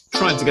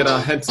trying to get our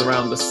heads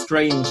around the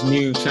strange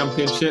new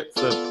championship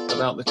for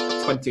about the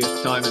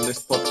 20th time in this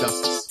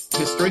podcast's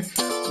history.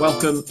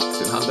 Welcome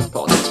to Hand of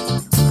Pod.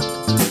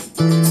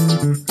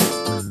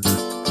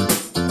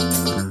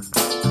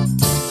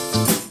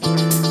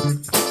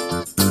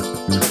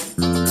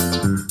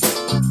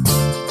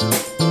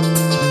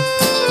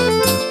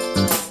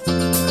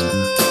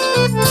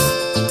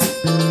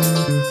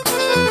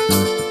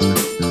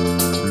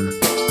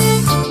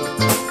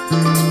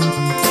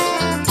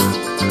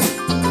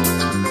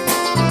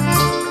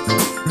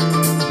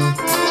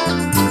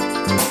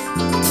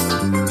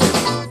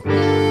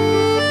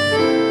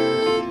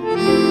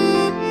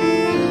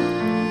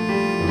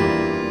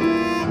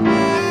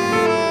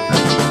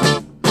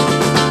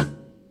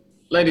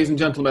 Ladies and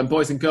gentlemen,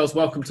 boys and girls,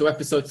 welcome to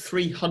episode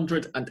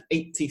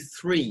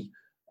 383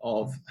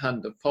 of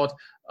Hand of Pod.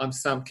 I'm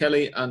Sam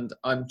Kelly, and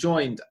I'm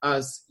joined,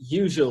 as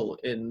usual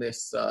in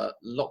this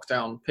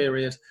lockdown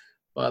period,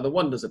 by the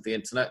wonders of the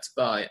internet,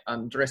 by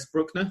Andres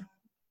Bruckner.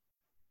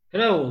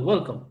 Hello,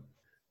 welcome.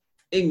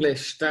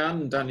 English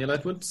Dan, Daniel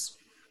Edwards.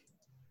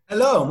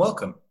 Hello, and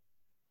welcome.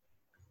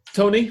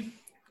 Tony.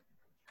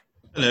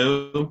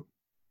 Hello.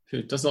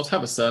 Who does not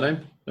have a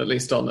surname, at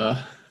least on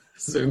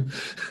Zoom.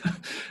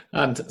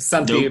 And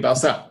Santi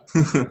Balsa.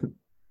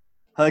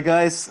 Hi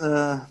guys,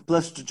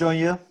 pleasure to join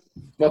you.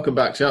 Welcome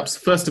back, chaps.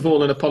 First of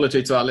all, an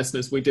apology to our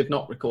listeners. We did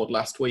not record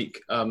last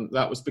week.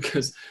 That was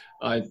because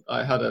I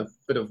had a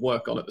bit of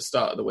work on at the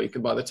start of the week,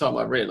 and by the time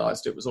I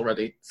realised it was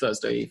already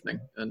Thursday evening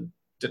and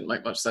didn't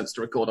make much sense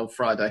to record on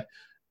Friday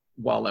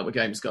while there were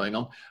games going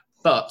on.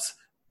 But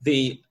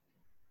the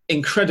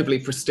incredibly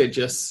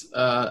prestigious,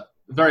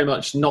 very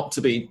much not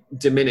to be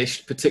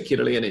diminished,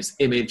 particularly in its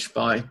image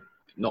by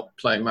not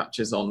playing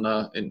matches on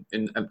in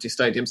empty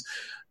stadiums.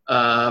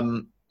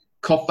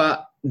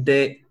 Copa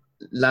de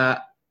la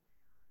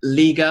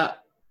Liga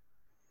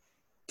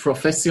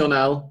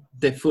Profesional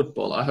de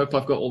Football. I hope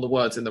I've got all the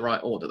words in the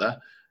right order there,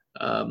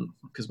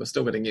 because we're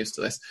still getting used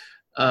to this.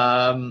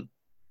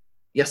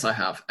 Yes, I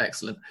have.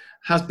 Excellent.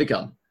 Has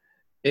begun.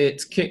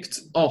 It kicked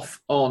off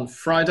on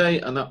Friday,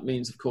 and that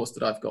means, of course,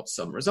 that I've got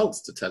some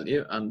results to tell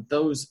you, and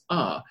those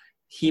are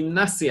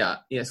Gimnasia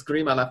y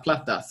Esgrima La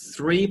Plata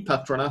 3,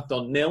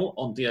 Patronato 0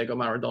 on Diego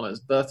Maradona's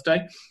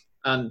birthday,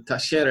 and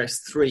Talleres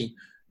 3,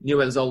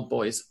 Newell's Old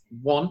Boys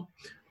 1.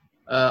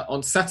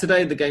 On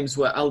Saturday, the games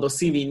were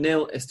Aldosivi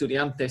 0,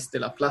 Estudiantes de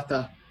La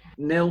Plata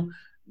 0,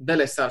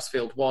 Vélez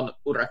Sarsfield 1,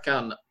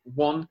 Huracán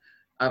 1,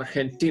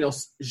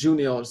 Argentinos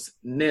Juniors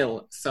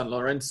 0, San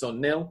Lorenzo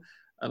 0,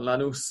 and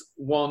Lanús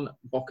 1,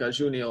 Boca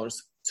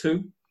Juniors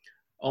 2.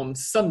 On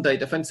Sunday,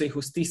 Defensa y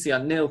Justicia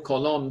 0,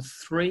 Colón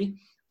 3,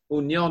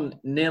 Unión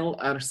 0,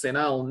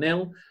 Arsenal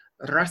 0,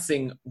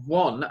 Racing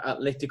 1,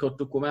 Atlético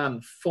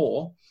Tucumán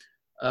 4,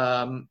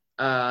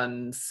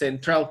 and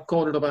Central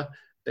Córdoba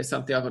de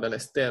Santiago del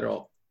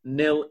Estero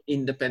 0,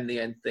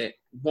 Independiente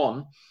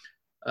 1.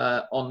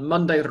 On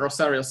Monday,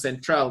 Rosario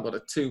Central got a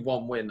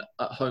 2-1 win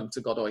at home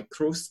to Godoy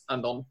Cruz.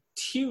 And on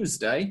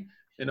Tuesday,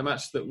 in a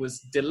match that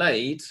was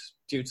delayed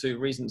due to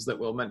reasons that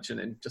we'll mention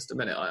in just a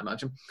minute, I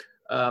imagine,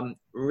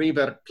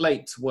 River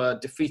Plate were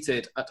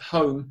defeated at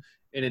home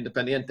in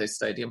Independiente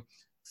Stadium,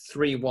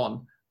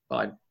 3-1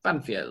 by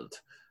Banfield.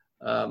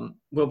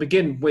 We'll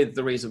begin with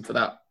the reason for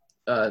that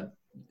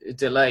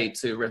delay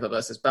to River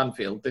versus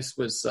Banfield. This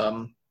was,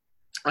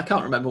 I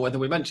can't remember whether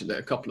we mentioned it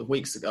a couple of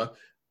weeks ago,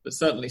 but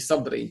certainly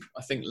somebody,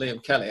 I think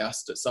Liam Kelly,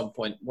 asked at some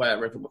point where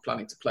River were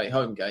planning to play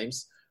home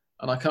games.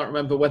 And I can't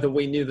remember whether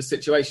we knew the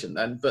situation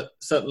then, but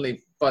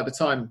certainly by the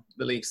time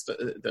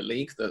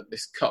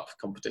this cup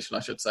competition,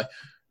 I should say,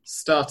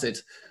 started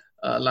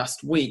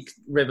last week,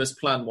 River's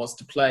plan was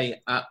to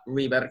play at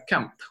River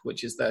Camp,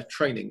 which is their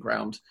training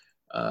ground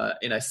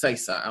in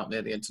Ezeiza, out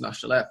near the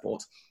international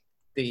airport.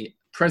 The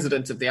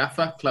president of the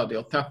AFA,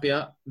 Claudio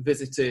Tapia,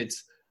 visited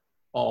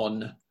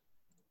on,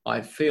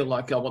 I feel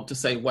like I want to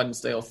say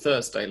Wednesday or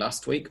Thursday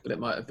last week, but it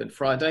might have been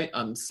Friday,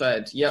 and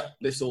said, yep,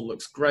 this all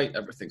looks great,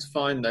 everything's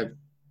fine. They've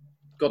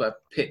got a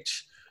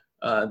pitch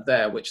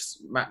there which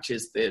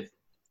matches the,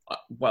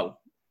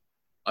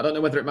 I don't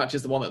know whether it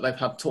matches the one that they've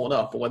had torn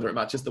up or whether it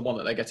matches the one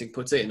that they're getting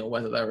put in, or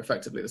whether they're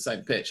effectively the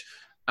same pitch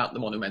at the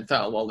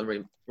Monumental while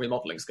the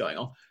remodeling's going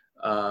on.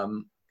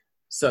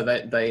 So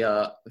they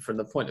from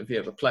the point of view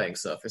of a playing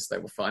surface, they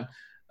were fine.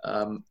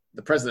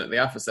 The president of the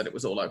AFA said it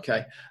was all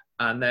okay.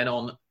 And then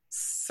on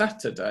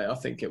Saturday, I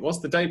think it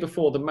was, the day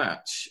before the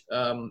match,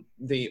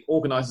 the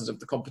organisers of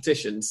the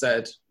competition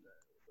said,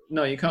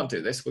 no, you can't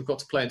do this. We've got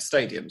to play in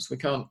stadiums. We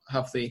can't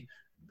have the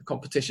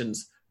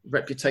competition's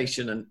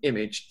reputation and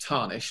image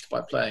tarnished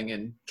by playing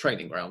in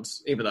training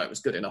grounds, even though it was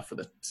good enough for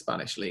the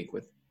Spanish league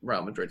with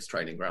Real Madrid's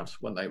training ground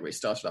when they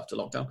restarted after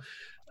lockdown.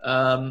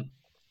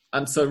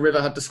 And so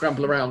River had to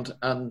scramble around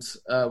and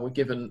were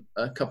given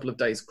a couple of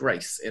days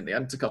grace in the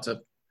end, to cut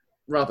a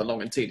rather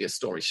long and tedious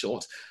story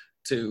short,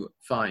 to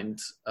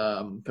find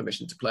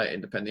permission to play at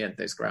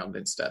Independiente's ground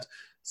instead.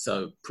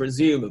 So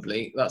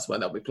presumably that's where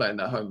they'll be playing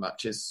their home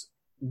matches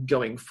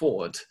going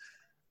forward.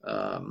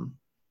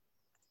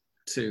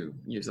 to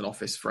use an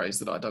office phrase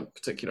that I don't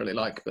particularly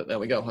like, but there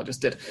we go, I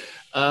just did.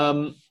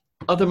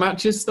 Other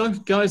matches, though,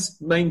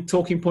 guys, main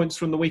talking points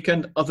from the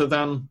weekend, other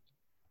than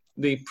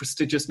the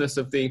prestigiousness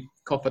of the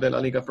Copa de la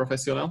Liga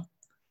Profesional?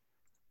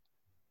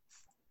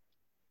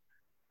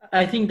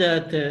 I think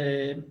that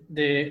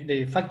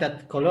the fact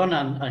that Colón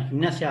and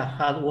Gimnasia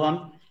had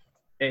won,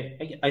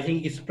 I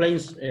think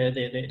explains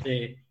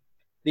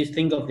this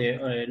thing of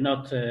the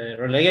not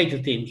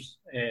relegated teams,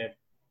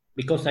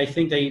 because I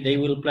think they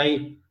will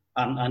play,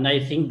 and I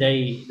think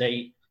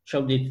they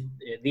showed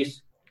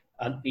this,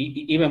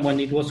 even when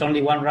it was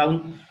only one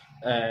round,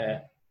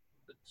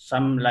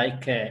 some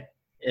like a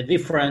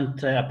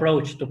different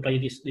approach to play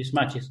these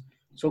matches.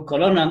 So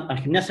Colón and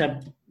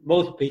Gimnasia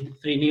both beat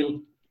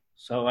 3-0.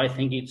 So I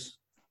think it's,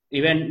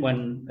 even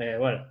when,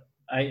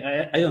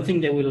 I don't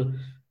think they will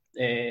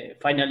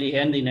finally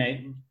end in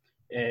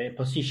a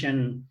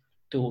position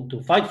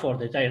to fight for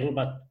the title,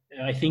 but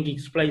I think it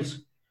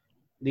explains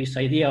this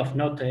idea of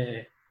not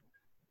to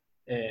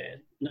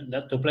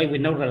play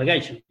with no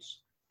relegations.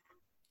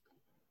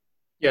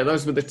 Yeah,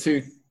 those were the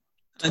two.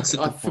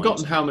 I've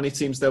forgotten how many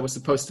teams there were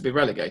supposed to be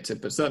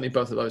relegated, but certainly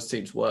both of those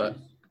teams were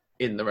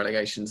in the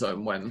relegation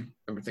zone when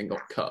everything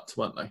got cut,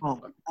 weren't they? Oh,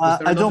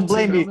 I don't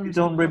blame you if you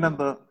don't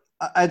remember.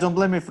 I don't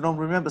blame you if you don't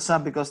remember,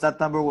 Sam, because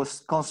that number was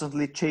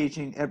constantly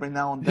changing every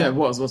now and then. Yeah, it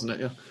was, wasn't it?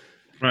 Yeah.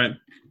 Right.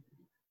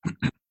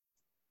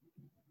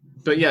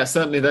 But yeah,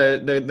 certainly they're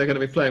going to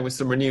be playing with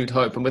some renewed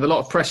hope and with a lot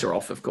of pressure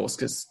off, of course,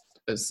 because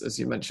as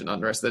you mentioned,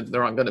 Andres,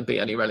 there aren't going to be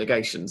any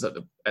relegations at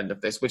the end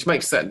of this, which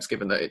makes sense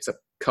given that it's a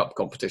cup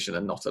competition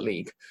and not a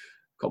league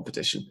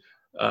competition.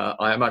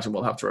 I imagine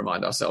we'll have to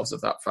remind ourselves of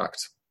that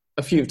fact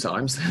a few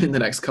times in the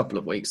next couple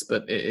of weeks,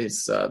 but it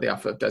is the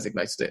AFA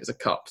designated it as a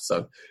cup,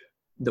 so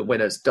the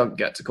winners don't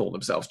get to call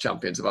themselves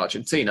champions of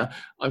Argentina.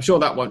 I'm sure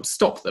that won't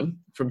stop them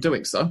from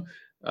doing so,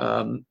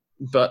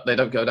 but they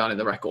don't go down in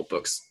the record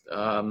books.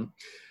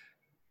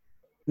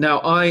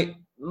 Now, I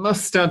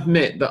must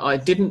admit that I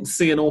didn't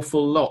see an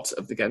awful lot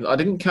of the games. I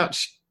didn't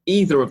catch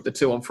either of the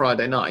two on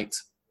Friday night,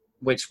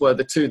 which were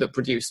the two that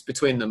produced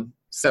between them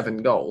 7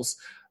 goals.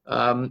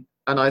 And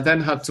I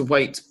then had to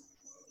wait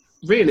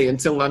really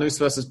until Lanús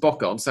versus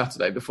Boca on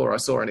Saturday before I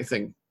saw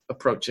anything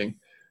approaching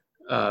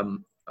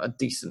a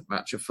decent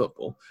match of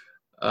football.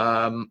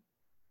 And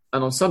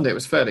on Sunday it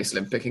was fairly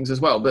slim pickings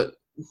as well. But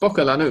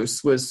Boca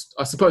Lanús was,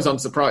 I suppose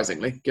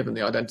unsurprisingly, given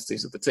the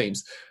identities of the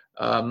teams,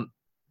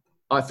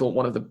 I thought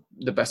one of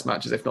the best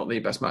matches, if not the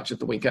best match of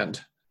the weekend.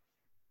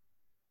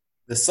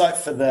 The sight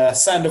for the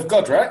Sand of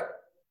God, right?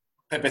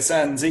 Pepe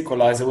Sands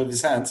equaliser with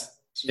his hands.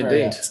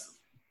 Indeed.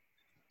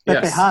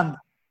 Pepe hand.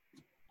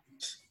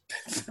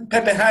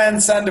 Pepe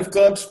hand, Sand of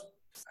God,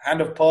 hand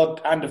of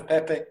Pod, hand of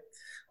Pepe,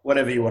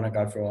 whatever you want to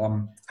go for.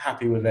 I'm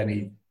happy with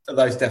any of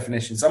those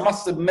definitions. I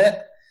must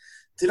admit,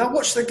 did I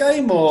watch the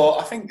game, or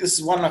I think this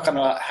is one I kind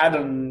of had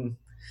on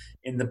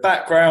in the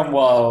background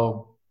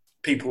while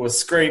people were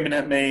screaming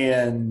at me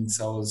and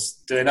I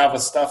was doing other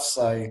stuff,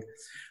 so I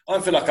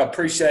don't feel like I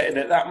appreciated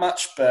it that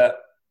much, but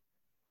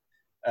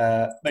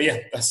yeah,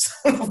 that's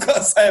all I've got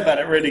to say about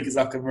it really, because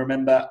I can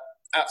remember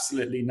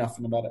absolutely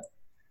nothing about it.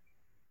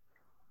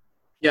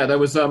 Yeah, there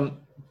was a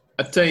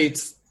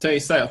Teise,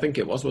 I think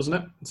it was, wasn't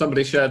it?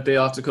 Somebody shared the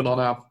article on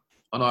our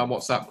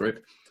WhatsApp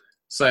group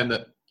saying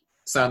that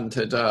Sand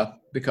had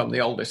become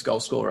the oldest goal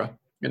scorer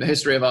in the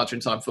history of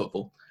Argentine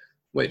football,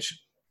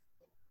 which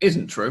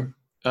isn't true,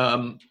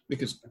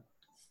 because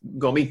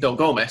Gomito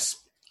Gomez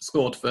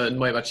scored for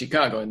Nueva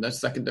Chicago in the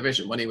second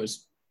division when he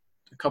was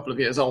a couple of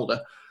years older,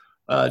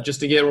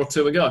 just a year or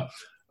two ago.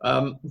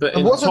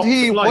 But wasn't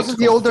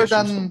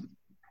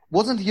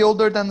he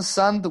older than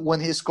Sand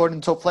when he scored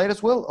in top flight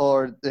as well,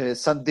 or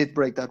Sand did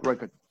break that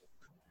record?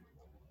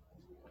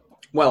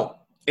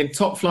 Well, in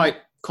top flight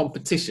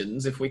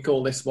competitions, if we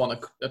call this one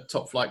a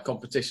top flight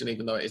competition,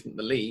 even though it isn't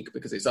the league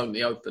because it's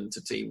only open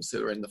to teams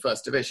who are in the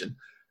first division,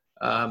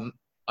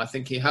 I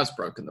think he has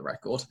broken the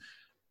record.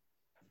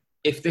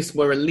 If this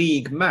were a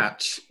league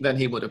match, then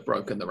he would have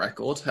broken the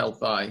record held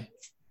by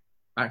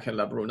Ángel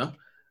Labruna.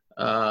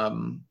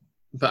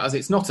 But as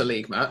it's not a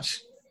league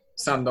match,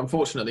 Sand,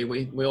 unfortunately,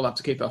 we all have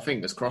to keep our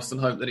fingers crossed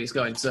and hope that he's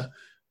going to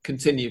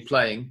continue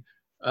playing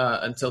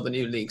until the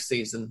new league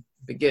season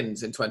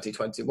begins in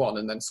 2021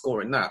 and then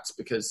score in that,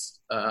 because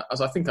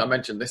as I think I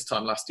mentioned this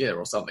time last year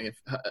or something, if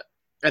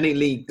any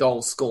league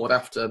goal scored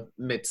after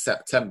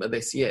mid-September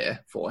this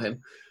year for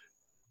him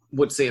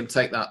would see him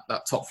take that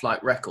top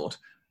flight record.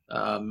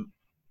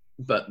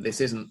 But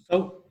this isn't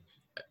the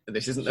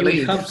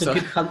league.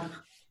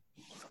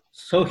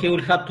 So he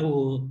will have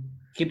to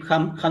keep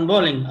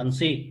handballing and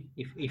see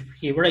if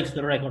he breaks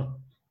the record.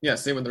 Yeah,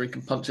 see whether he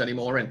can punch any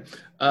more in.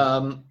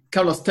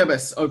 Carlos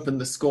Tevez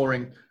opened the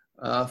scoring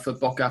for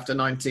Boca after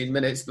 19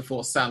 minutes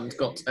before Sand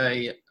got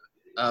a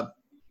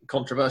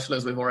controversial,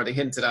 as we've already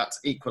hinted at,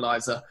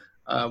 equaliser,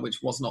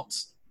 which was not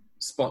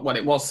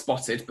it was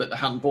spotted, but the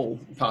handball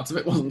part of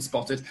it wasn't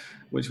spotted,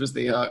 which was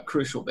the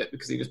crucial bit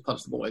because he just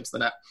punched the ball into the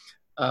net.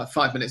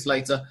 5 minutes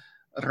later,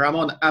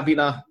 Ramon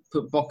Avila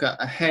put Boca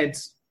ahead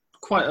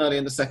quite early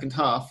in the second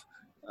half.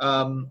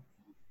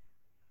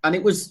 And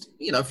it was,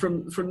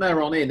 from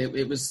there on in,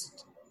 it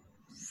was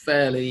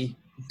fairly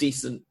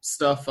decent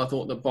stuff. I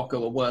thought that Boca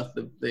were worth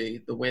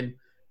the win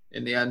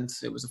in the end.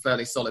 It was a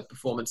fairly solid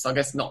performance. I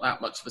guess not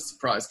that much of a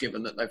surprise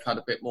given that they've had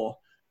a bit more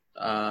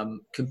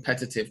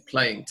competitive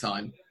playing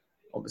time.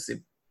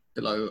 Obviously,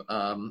 below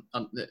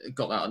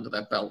got that under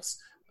their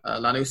belts.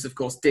 Lanús, of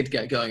course, did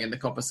get going in the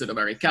Copa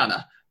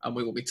Sudamericana, and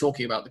we will be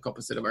talking about the Copa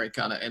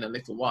Sudamericana in a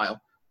little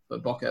while.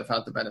 But Boca have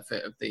had the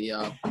benefit of the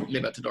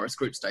Libertadores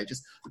group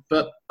stages.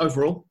 But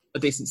overall, a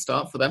decent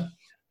start for them.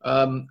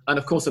 And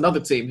of course,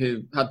 another team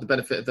who had the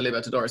benefit of the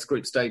Libertadores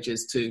group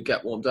stages to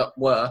get warmed up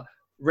were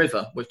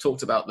River. We've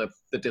talked about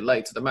the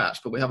delay to the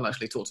match, but we haven't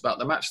actually talked about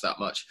the match that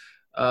much.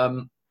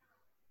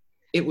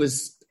 It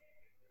was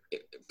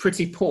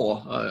pretty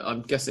poor.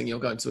 I'm guessing you're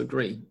going to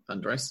agree,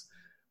 Andres.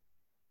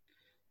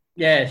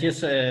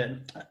 Yes.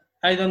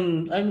 I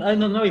don't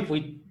know if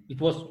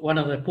it was one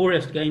of the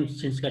poorest games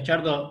since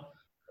Gallardo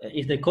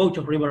is the coach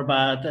of River,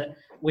 but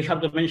we have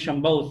to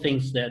mention both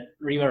things, that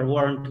River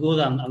weren't good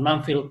and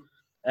Banfield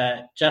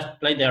just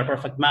played their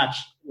perfect match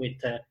with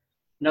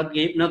not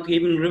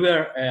giving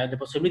River the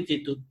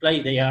possibility to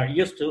play they are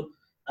used to.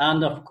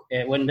 And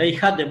when they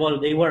had the ball,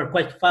 they were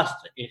quite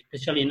fast,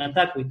 especially in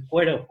attack with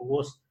Cuero, who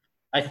was,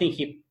 I think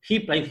he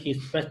played his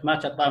best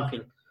match at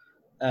Banfield.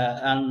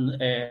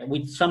 And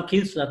with some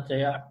kids that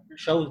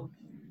showed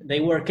they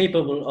were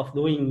capable of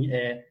doing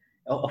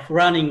of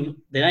running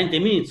the 90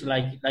 minutes,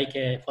 like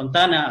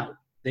Fontana,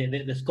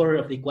 the scorer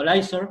of the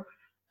equalizer,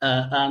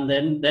 and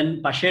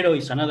then Pachero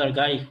is another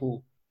guy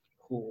who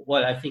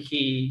I think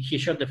he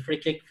shot the free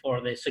kick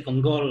for the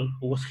second goal,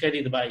 who was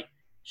headed by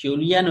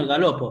Giuliano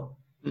Galoppo.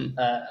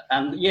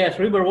 And yes,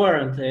 River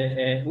weren't.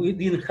 We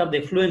didn't have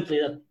the fluency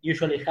that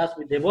usually has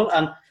with the ball,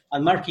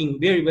 and marking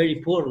very, very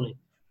poorly.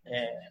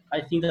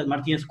 I think that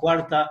Martinez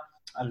Cuarta,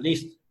 at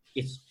least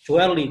it's too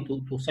early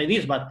to say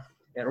this, but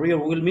River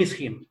will miss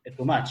him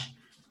too much.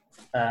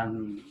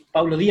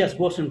 Paulo Diaz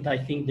wasn't, I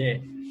think,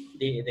 the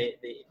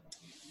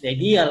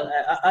ideal.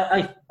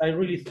 I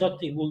really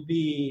thought it would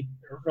be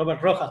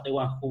Robert Rojas, the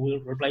one who will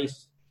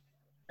replace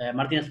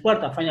Martinez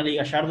Cuarta. Finally,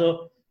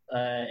 Gallardo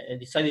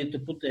decided to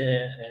put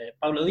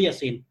Paulo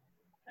Diaz in.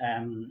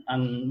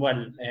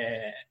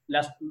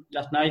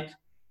 Last night,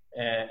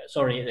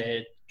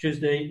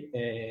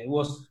 Tuesday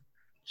was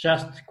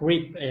just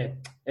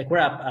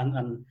crap,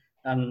 and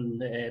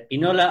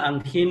Pinola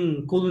and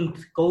him couldn't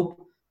cope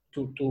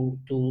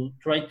to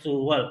try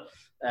to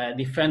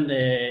defend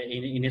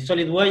in a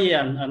solid way,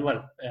 and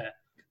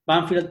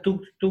Banfield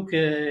took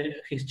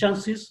his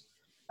chances,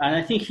 and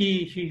I think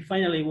he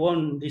finally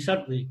won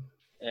deservedly.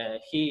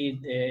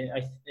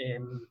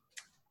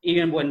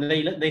 Even when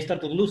they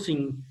started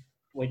losing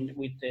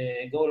with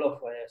the goal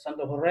of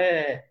Santos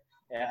Borré,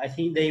 I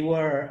think they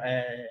were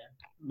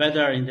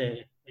better in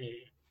the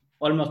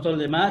almost all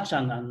the match,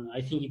 and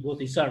I think it was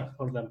deserved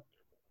for them.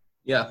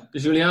 Yeah,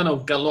 Giuliano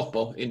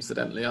Galoppo,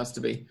 incidentally, has to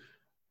be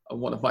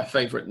one of my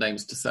favourite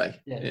names to say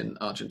in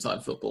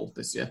Argentine football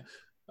this year.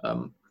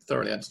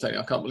 Thoroughly entertaining.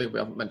 I can't believe we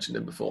haven't mentioned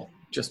him before,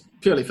 just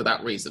purely for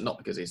that reason, not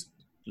because he's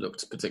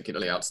looked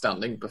particularly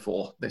outstanding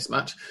before this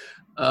match.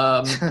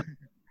 And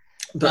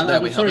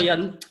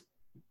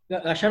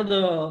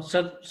Gallardo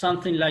said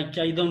something like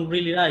I don't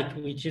really like,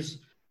 which is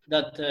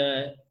that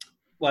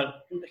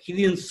he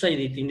didn't say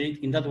it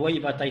in that way,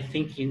 but I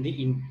think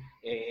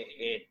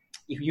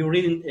if you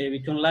read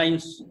between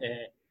lines,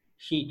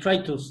 he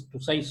tried to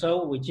say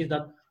so, which is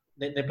that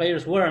the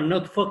players were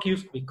not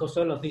focused because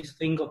all of this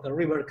thing of the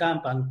River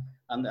Camp, and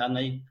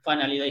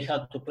finally they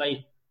had to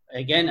play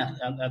again at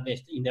the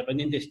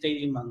Independiente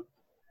Stadium, and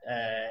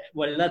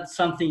that's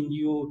something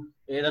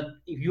that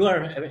if you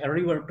are a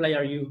River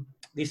player,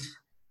 these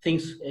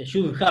things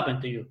shouldn't happen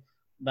to you.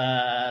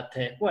 But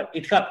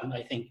it happened.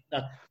 I think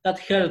that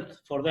helped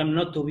for them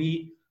not to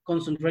be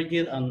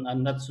concentrated,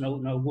 and that's no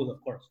good,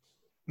 of course.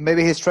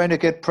 Maybe he's trying to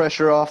get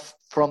pressure off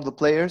from the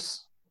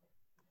players.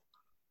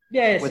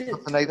 Yes, with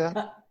something like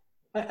that.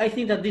 I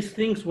think that these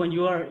things, when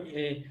you are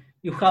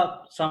you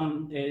have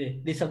some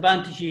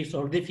disadvantages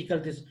or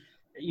difficulties,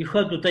 you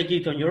have to take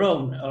it on your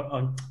own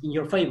or in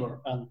your favor.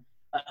 And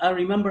I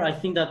remember, I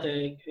think that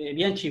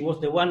Bianchi was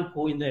the one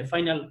who, in the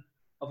final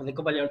of the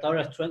Copa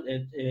Libertadores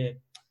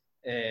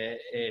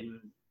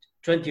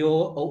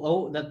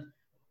 2000, that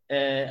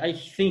I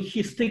think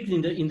he stick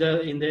in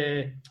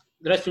the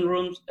dressing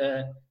rooms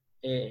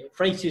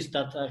phrases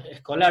that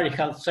Scolari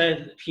had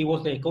said. He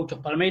was the coach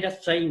of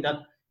Palmeiras, saying that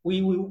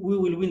we will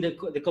win the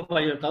Copa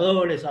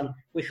Libertadores, and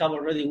we have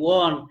already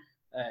won.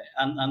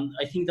 And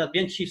I think that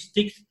Bianchi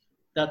sticks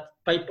that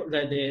paper,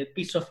 the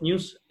piece of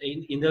news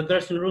in the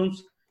dressing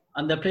rooms,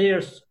 and the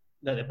players,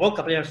 the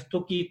Boca players,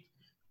 took it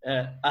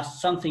as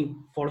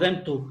something for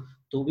them to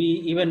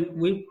be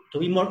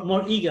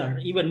more eager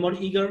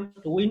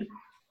to win.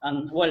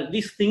 And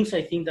these things,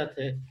 I think that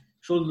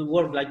should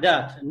work like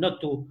that,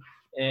 not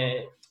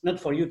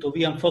for you to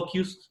be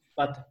unfocused,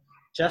 but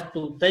just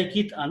to take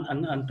it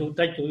and to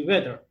try to be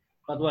better.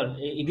 But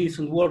it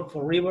doesn't work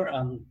for River,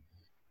 and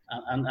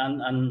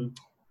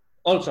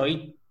also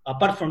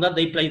apart from that,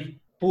 they played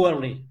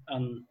poorly,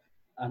 and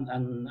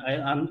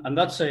and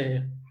that's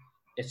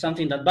it's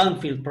something that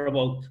Banfield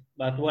provoked.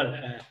 But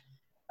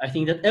I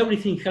think that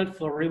everything helped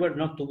for River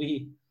not to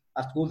be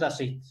as good as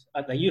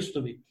they used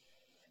to be.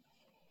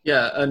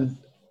 Yeah, and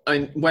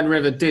when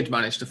River did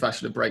manage to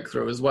fashion a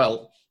breakthrough as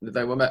well,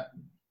 they were met.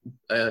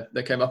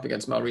 They came up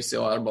against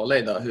Mauricio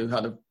Arboleda, who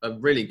had a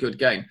really good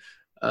game.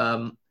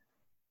 I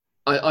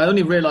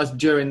only realised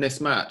during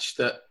this match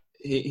that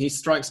he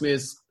strikes me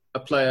as a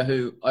player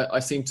who I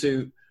seem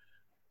to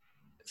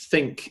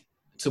think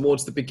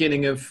towards the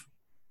beginning of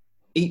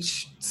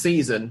each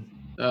season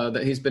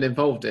that he's been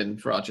involved in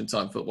for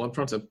Argentine football. I'm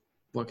trying to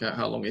work out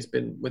how long he's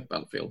been with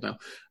Banfield now.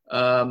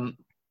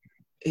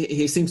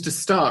 He seems to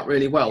start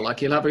really well.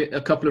 Like he'll have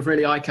a couple of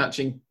really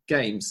eye-catching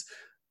games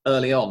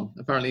early on.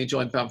 Apparently he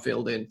joined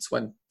Banfield in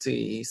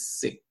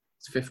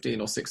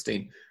 2015 or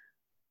 16.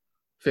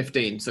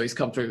 15, so he's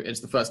come through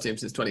into the first team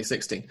since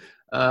 2016.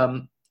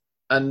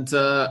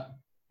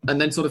 And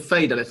then sort of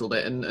fade a little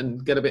bit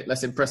and get a bit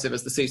less impressive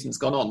as the season's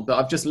gone on. But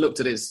I've just looked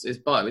at his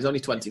bio. He's only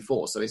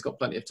 24, so he's got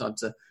plenty of time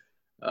to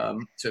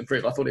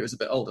improve. I thought he was a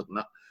bit older than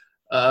that.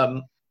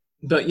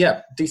 But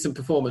yeah, decent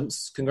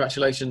performance.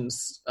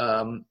 Congratulations,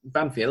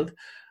 Banfield.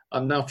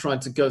 I'm now trying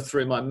to go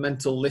through my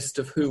mental list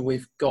of who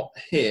we've got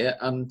here,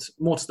 and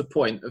more to the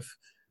point of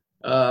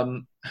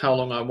how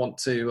long I want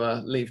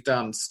to leave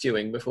Dan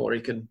stewing before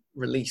he can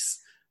release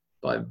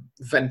by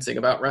venting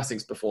about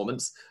Racing's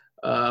performance.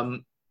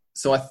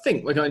 So I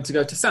think we're going to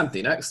go to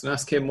Santi next and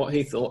ask him what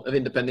he thought of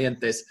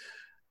Independiente's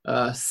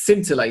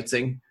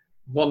scintillating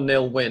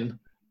 1-0 win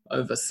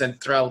over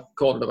Central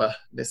Córdoba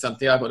de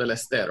Santiago del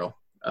Estero.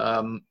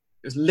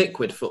 It was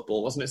liquid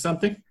football, wasn't it,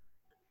 Santi?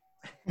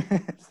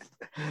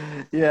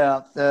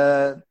 Yeah.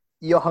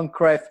 Johan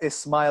Cruyff is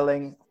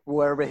smiling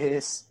wherever he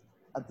is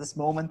at this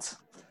moment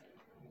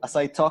as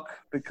I talk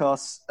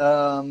because,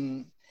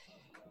 let's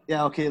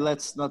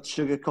not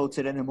sugarcoat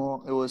it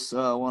anymore. It was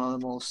one of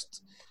the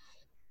most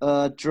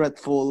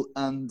dreadful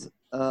and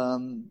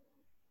one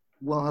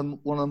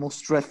of the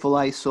most dreadful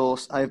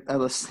eyesores I've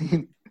ever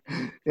seen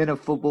in a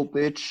football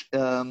pitch.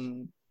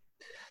 To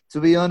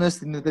be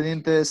honest,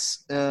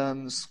 Independiente's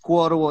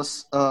squad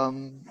was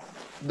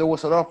there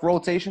was a lot of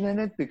rotation in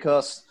it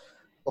because,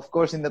 of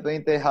course,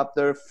 Independiente have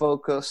their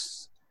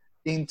focus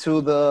into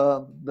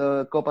the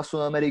Copa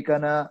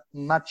Sudamericana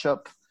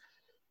matchup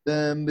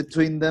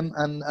between them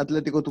and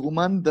Atlético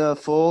Tucumán.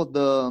 Therefore,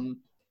 the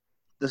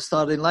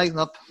starting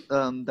lineup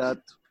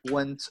that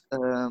went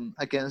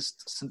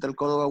against Central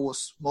Córdoba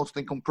was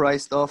mostly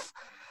comprised of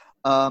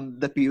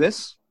the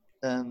Pibes,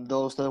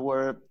 those that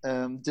were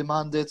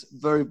demanded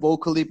very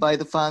vocally by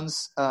the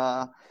fans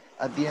at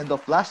the end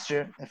of last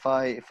year, if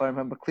I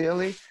remember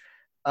clearly,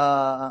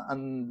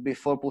 and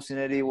before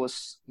Pusineri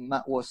was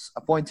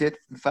appointed,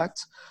 in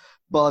fact.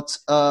 But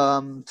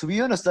to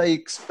be honest, I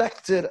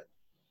expected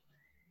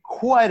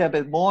quite a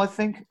bit more. I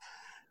think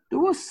there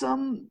was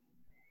some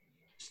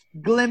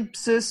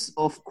glimpses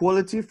of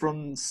quality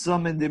from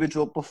some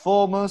individual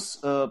performers,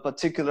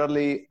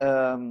 particularly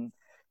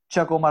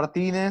Chaco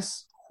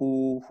Martinez,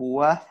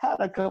 who had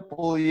a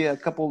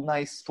couple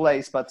nice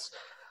plays, but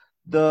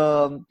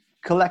the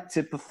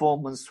collective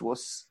performance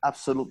was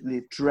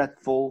absolutely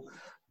dreadful.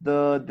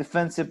 The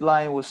defensive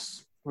line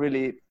was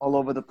really all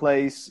over the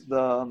place.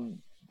 There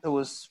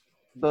was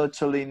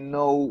virtually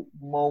no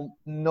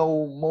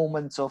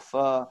moments of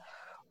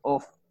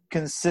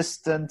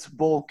consistent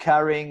ball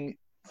carrying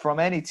from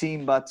any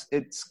team, but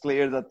it's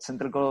clear that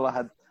Central Córdoba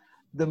had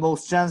the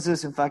most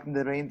chances. In fact,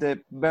 Independiente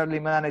barely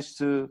managed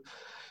to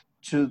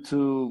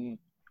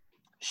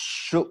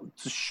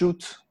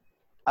shoot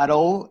at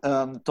all.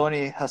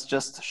 Tony has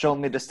just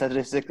shown me the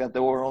statistic that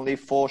there were only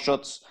 4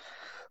 shots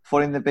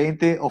for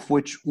Independiente, of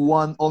which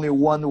only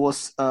one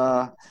was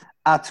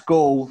at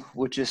goal,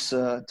 which is,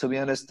 to be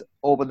honest,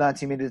 over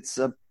 90 minutes,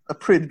 a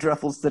pretty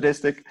dreadful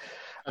statistic.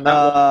 And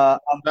that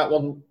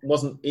one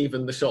wasn't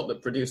even the shot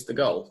that produced the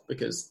goal,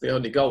 because the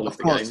only goal of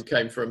the game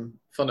came from,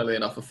 funnily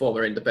enough, a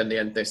former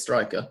Independiente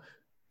striker,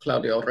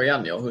 Claudio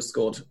Riaño, who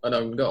scored an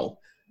own goal.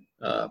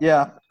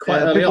 Quite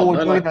early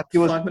on, like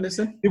 5 minutes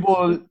in.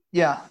 People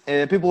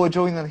were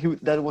joking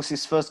that was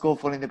his first goal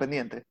for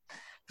Independiente.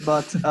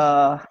 But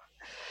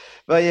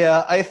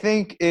yeah, I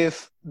think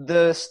if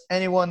there's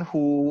anyone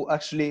who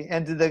actually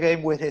ended the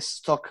game with his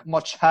stock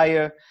much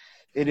higher,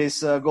 it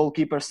is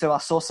goalkeeper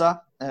Sebas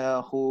Sosa,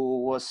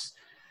 who was,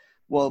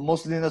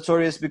 mostly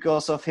notorious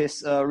because of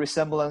his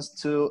resemblance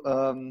to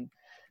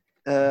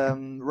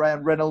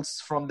Ryan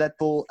Reynolds from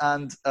Deadpool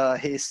and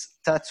his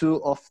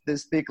tattoo of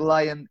this big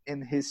lion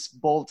in his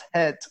bald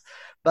head.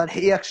 But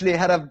he actually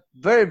had a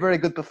very, very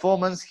good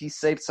performance. He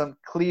saved some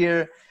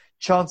clear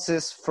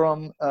chances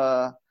from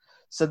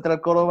Central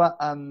Córdoba,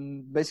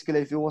 and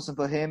basically, if it wasn't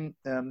for him,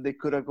 they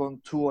could have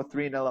gone 2 or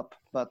 3-0 up.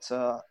 But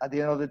at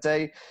the end of the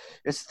day,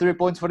 it's 3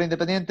 points for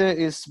Independiente.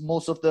 Is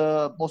most of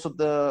the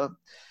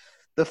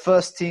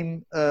first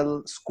team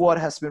squad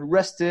has been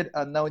rested,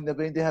 and now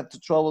Independiente have to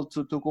travel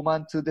to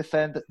Tucumán to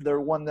defend their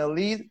 1-0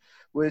 lead,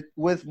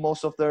 with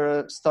most of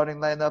their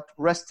starting lineup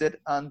rested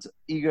and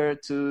eager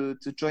to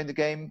join the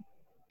game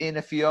in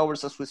a few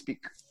hours as we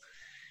speak.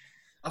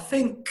 I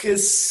think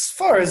as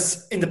far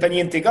as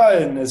Independiente go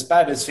and as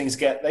bad as things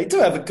get, they do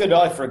have a good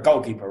eye for a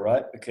goalkeeper,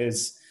 right?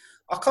 Because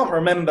I can't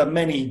remember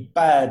many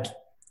bad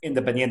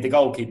Independiente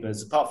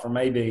goalkeepers, apart from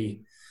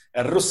maybe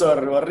Russo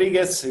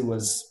Rodriguez, who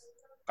was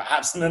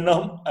perhaps an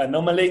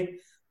anomaly.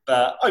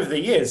 But over the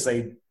years,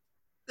 they've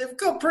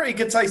got pretty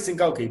good taste in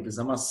goalkeepers,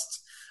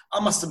 I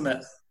must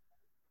admit.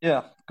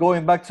 Yeah,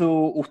 going back to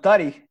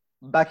Ustari,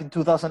 back in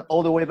 2000,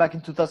 all the way back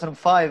in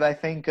 2005, I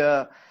think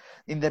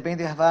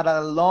Independiente have had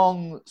a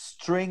long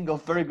string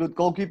of very good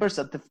goalkeepers.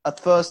 At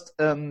first,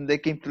 they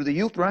came through the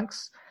youth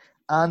ranks,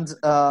 and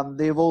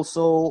they've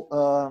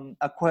also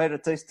acquired a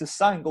taste to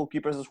sign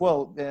goalkeepers as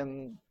well.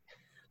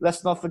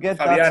 Let's not forget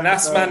Fabian that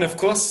Assmann, of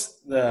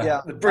course,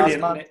 the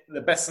brilliant, Assmann.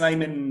 the best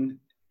name in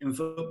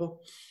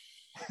football.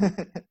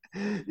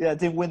 Yeah,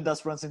 Tim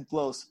Windass runs in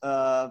close,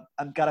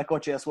 and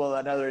Caracoche as well,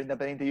 another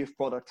Independiente youth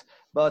product.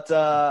 But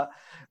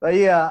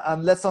yeah,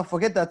 and let's not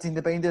forget that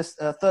Independiente's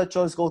third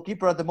choice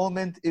goalkeeper at the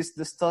moment is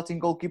the starting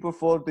goalkeeper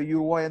for the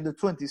Uruguay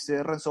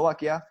under-20s, Renzo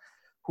Bacchia,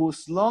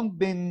 who's long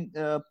been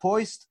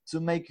poised to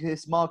make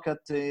his mark at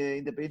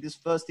Independiente's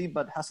first team,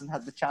 but hasn't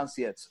had the chance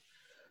yet.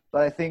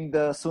 But I think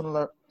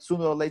sooner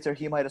or later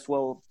he might as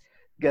well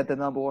get the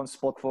number one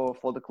spot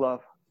for the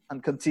club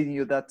and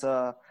continue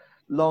that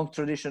long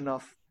tradition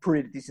of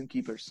pretty decent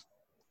keepers.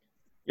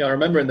 Yeah, I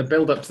remember in the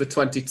build-up to the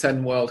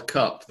 2010 World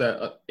Cup,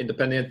 that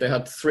Independiente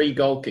had 3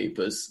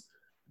 goalkeepers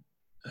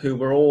who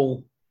were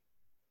all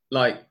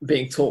like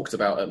being talked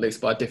about, at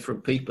least by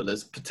different people,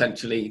 as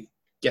potentially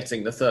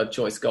getting the third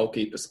choice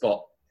goalkeeper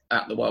spot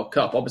at the World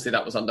Cup. Obviously,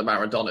 that was under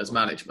Maradona's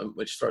management,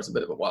 which throws a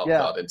bit of a wild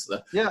card into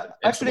the. Yeah,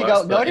 actually,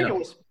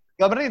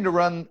 Gabriel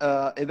ran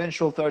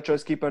eventual third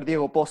choice keeper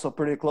Diego Pozo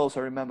pretty close.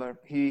 I remember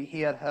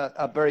he had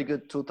a very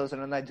good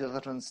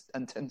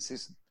 2009-2010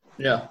 season.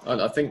 Yeah,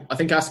 I think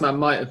Assmann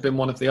might have been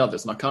one of the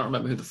others, and I can't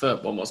remember who the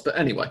third one was. But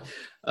anyway,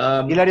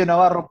 Hilario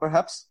Navarro,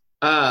 perhaps.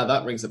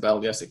 That rings a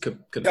bell. Yes, it could.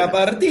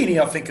 Gabardini,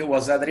 I think it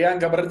was Adrian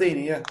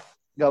Gabardini. Yeah,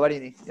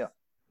 Gabardini. Yeah.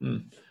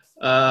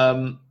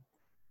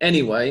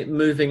 Anyway,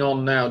 moving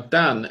on now.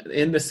 Dan,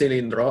 in the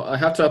Cilindro, I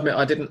have to admit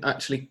I didn't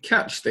actually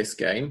catch this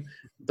game,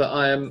 but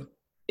I am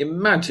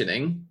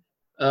imagining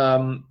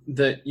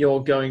that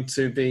you're going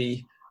to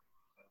be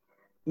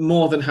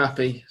more than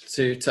happy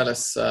to tell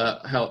us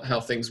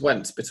how things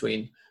went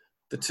between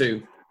the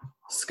two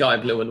sky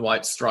blue and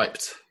white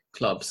striped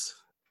clubs.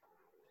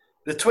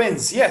 The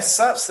Twins, yes,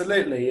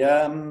 absolutely.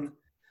 It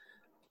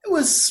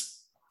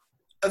was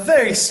a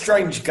very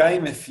strange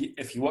game if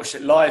you watched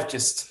it live.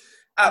 Just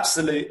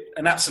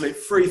an absolute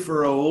free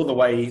for all the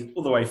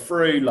way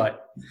through. Like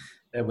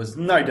there was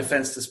no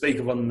defence to speak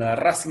of on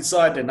the Racing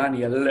side, and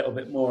only a little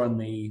bit more on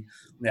the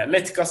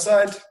Atletico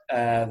side.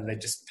 They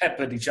just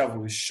peppered each other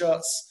with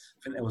shots.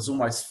 I think there was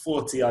almost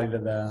 40 over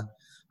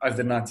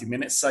the 90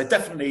 minutes. So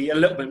definitely a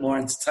little bit more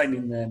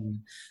entertaining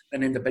than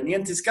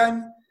Independiente's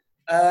game.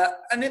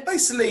 And it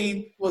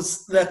basically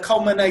was the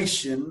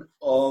culmination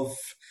of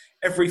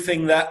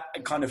everything that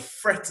kind of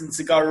threatened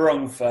to go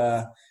wrong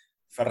for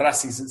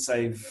Racing since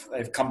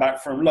they've come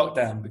back from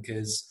lockdown,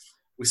 because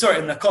we saw it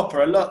in the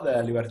Copa a lot, the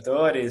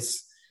Libertadores.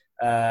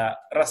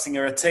 Racing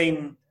are a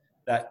team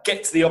that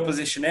get to the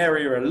opposition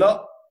area a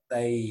lot.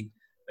 They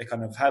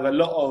kind of have a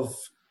lot of,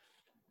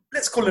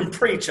 let's call them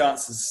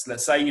pre-chances,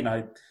 let's say,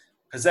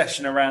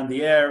 possession around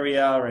the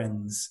area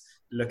and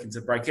looking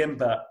to break in,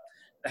 but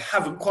they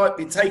haven't quite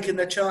been taking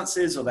their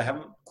chances, or they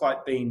haven't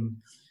quite been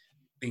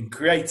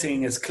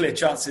creating as clear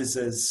chances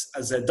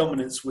as their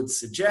dominance would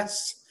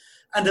suggest.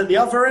 And at the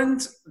other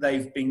end,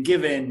 they've been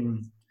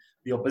giving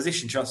the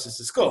opposition chances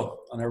to score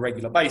on a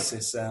regular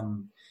basis. I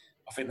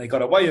think they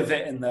got away with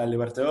it in the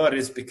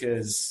Libertadores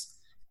because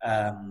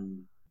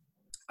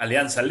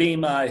Alianza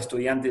Lima,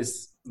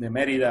 Estudiantes de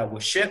Mérida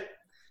was shit,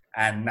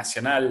 and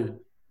Nacional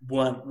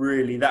weren't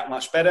really that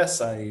much better,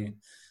 so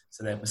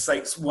their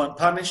mistakes weren't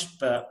punished.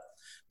 But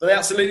they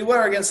absolutely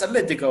were against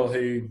Atletico,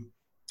 who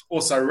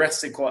also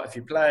rested quite a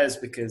few players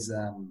because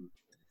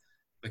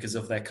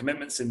of their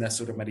commitments in their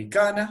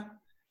Sudamericana.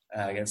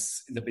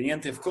 Against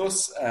Independiente, of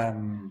course.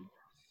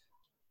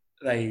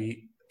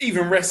 They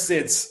even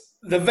rested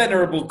the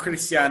venerable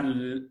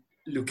Christian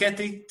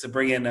Lucchetti to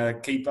bring in a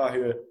keeper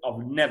who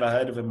I've never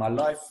heard of in my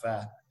life,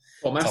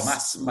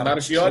 Tomás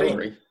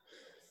Marchiori.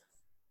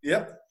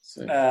 Yep.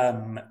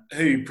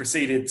 Who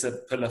proceeded to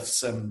pull off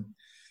some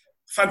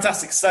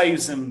fantastic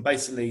saves and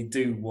basically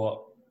do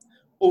what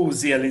all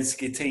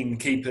Zielinski team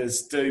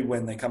keepers do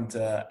when they come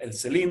to El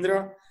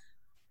Cilindro.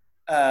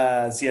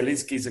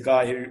 Zielinski's a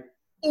guy who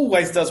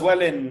always does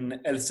well in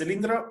El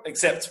Cilindro,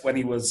 except when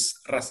he was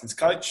Racing's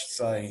coach,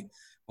 so it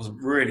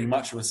wasn't really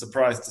much of a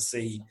surprise to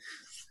see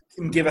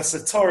him give us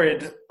a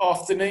torrid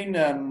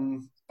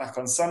afternoon back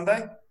on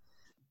Sunday.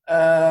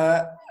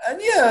 And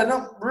yeah,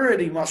 not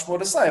really much more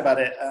to say about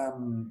it.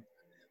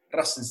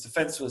 Racing's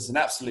defence was an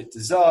absolute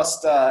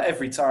disaster.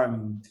 Every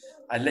time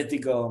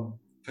Atletico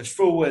pushed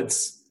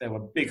forwards, there were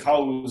big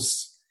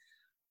holes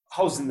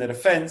in the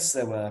defence.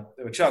 There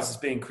were chances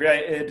being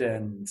created,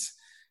 and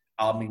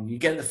I mean, you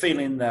get the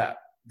feeling that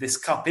this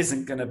cup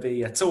isn't going to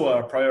be at all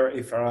a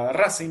priority for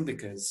Racing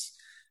because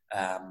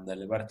the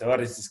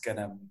Libertadores is going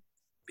to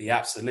be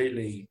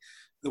absolutely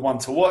the one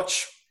to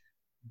watch.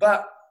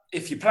 But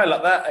if you play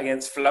like that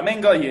against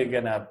Flamengo, you're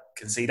going to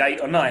concede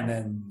 8 or 9,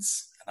 and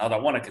I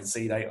don't want to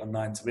concede 8 or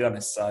 9, to be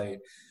honest. So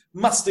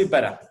must do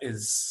better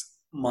is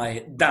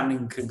my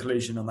damning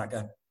conclusion on that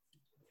game.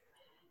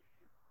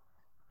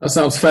 That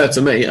sounds fair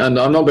to me, and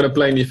I'm not going to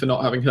blame you for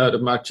not having heard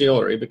of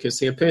Marchiori because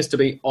he appears to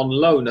be on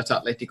loan at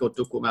Atlético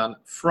Tucumán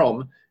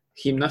from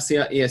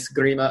Gimnasia y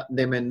Esgrima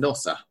de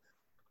Mendoza.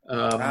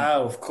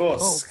 Of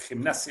course.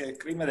 Gimnasia y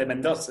Esgrima de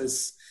Mendoza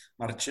is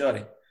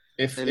Marchiori.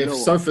 If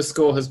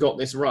SofaScore has got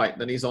this right,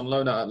 then he's on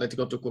loan at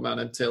Atlético Tucumán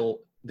until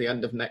the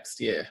end of next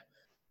year,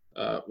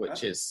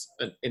 which is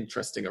an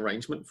interesting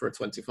arrangement for a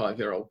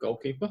 25-year-old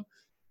goalkeeper.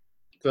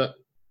 But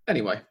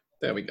anyway,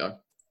 there we go.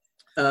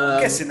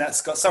 I'm guessing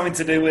that's got something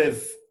to do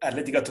with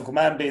Atlético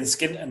Tucumán being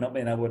skint and not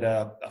being able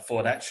to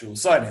afford actual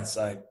signings.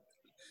 So,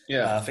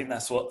 yeah, I think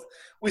that's what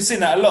we've seen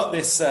that a lot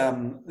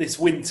this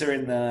winter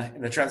in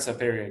the transfer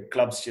period.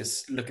 Clubs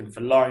just looking for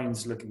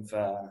loans, looking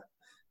for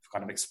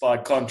kind of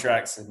expired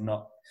contracts, and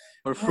not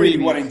really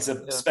wanting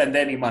to spend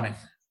any money.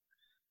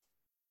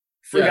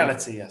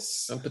 Frugality,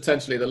 yes, and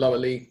potentially the lower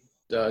league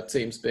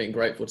teams being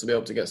grateful to be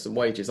able to get some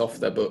wages off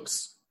their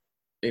books,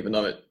 even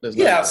though there's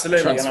no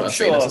transfer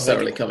fee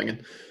necessarily coming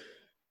in.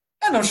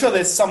 And I'm sure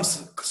there's some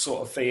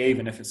sort of fee,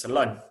 even if it's a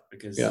loan,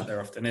 because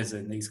there often is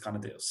in these kind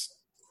of deals.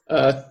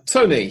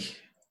 Tony,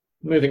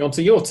 moving on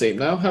to your team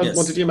now.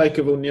 What did you make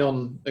of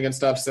Union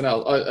against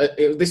Arsenal?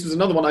 This was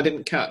another one I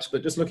didn't catch,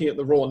 but just looking at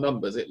the raw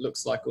numbers, it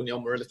looks like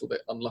Union were a little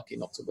bit unlucky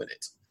not to win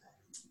it.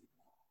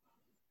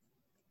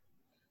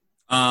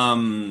 How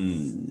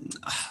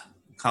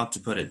to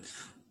put it?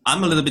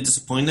 I'm a little bit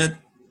disappointed,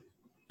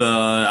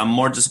 but I'm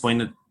more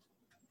disappointed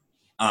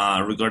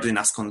regarding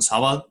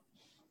Asconzábal.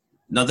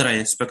 Not that I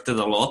expected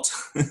a lot.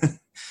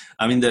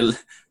 I mean, the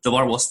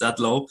bar was that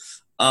low.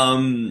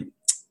 And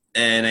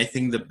I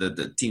think that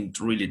the team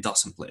really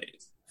doesn't play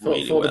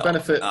really well. For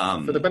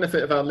the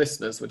benefit of our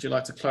listeners, would you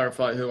like to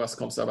clarify who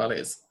Asconzábal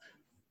is?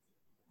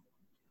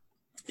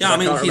 Yeah, I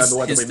mean, I can't remember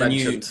whether we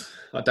mentioned.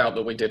 I doubt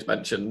that we did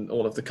mention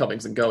all of the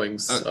comings and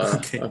goings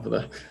over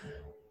there.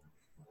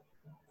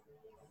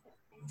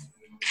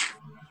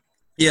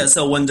 Yeah,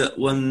 so when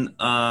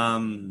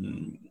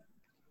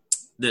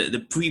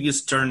the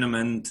previous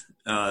tournament,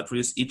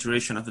 previous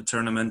iteration of the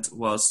tournament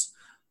was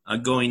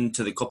going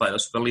to the Copa de la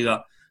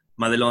Superliga,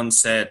 Madelon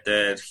said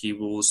that he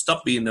will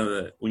stop being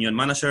the Union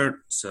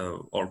manager,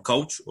 or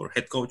coach, or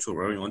head coach, or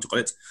whatever you want to call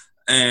it.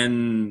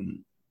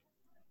 And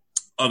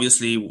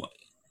obviously,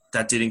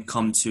 that didn't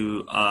come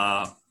to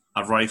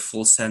a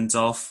rightful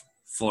send-off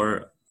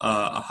for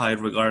a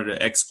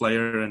high-regarded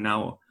ex-player and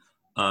now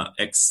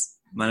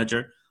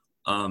ex-manager.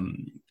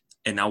 And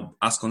now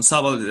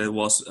Asconzábal, that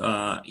was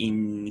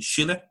in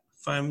Chile,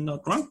 if I'm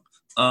not wrong,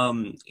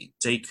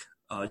 take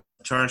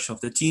charge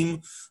of the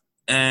team.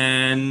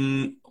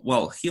 And,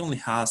 well, he only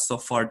has so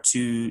far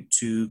two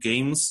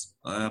games,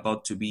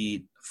 about to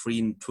be free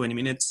in 20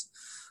 minutes.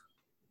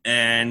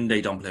 And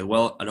they don't play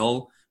well at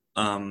all.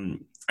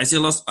 I see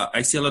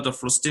a lot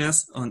of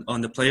rustiness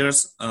on the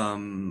players,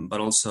 but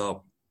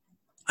also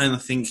I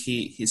don't think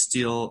he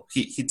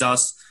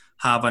does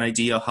have an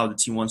idea of how the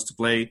team wants to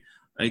play.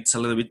 It's a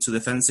little bit too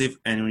defensive,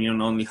 and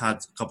Union only had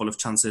a couple of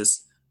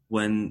chances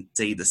when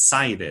they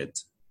decided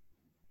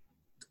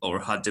or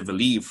had the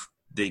belief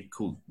they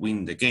could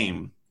win the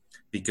game.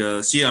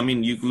 Because, I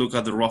mean, you look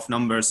at the rough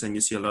numbers and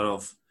you see a lot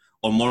of,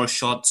 or more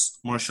shots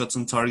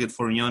on target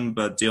for Union,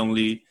 but the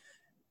only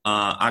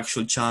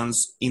actual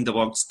chance in the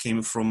box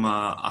came from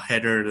a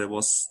header that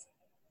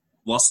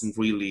wasn't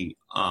really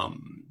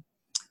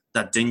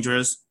that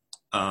dangerous.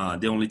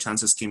 The only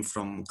chances came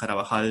from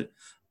Carabajal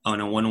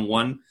on a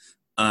one-on-one,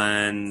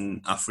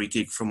 and a free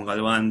kick from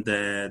Galvan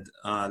that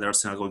the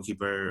Arsenal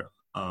goalkeeper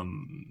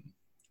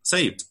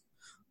saved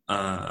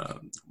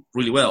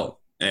really well.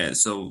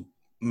 So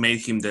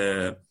made him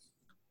the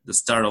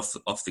start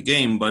of the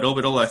game. But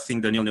overall, I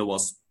think the nil-nil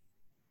was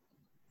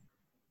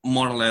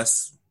more or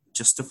less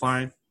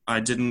justified. I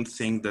didn't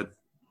think that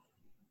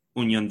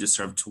Union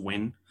deserved to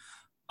win.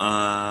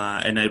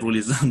 And I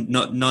really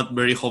not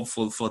very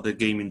hopeful for the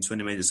game in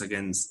 20 minutes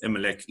against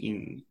Emelec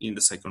in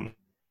the second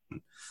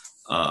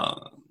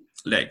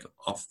leg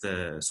of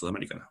the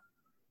Sudamericana.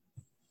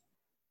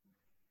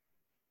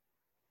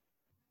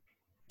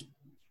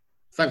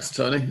 Thanks,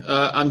 Tony.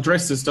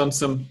 Andres has done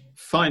some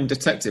fine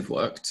detective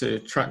work to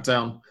track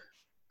down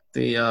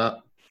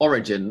the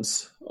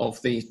origins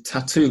of the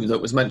tattoo that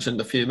was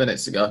mentioned a few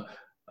minutes ago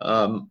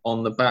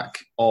on the back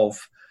of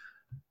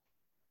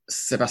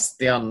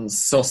Sebastián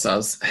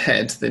Sosa's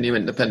head, the new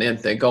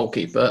Independiente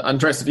goalkeeper.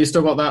 Andres, have you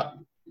still got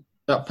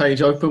that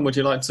page open? Would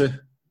you like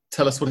to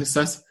tell us what it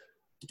says?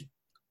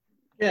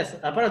 Yes,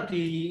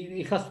 apparently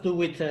it has to do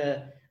with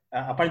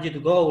apparently the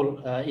goal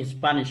in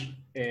Spanish.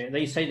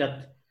 They say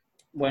that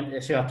when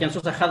Sebastián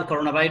Sosa had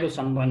coronavirus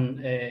and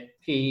when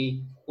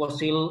he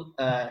was ill,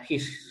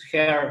 his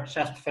hair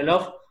just fell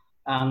off.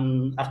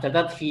 And after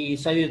that, he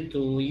decided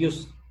to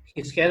use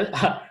his head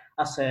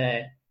as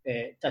a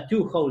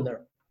tattoo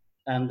holder,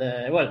 and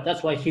well,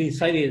 that's why he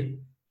decided.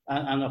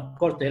 And of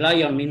course, the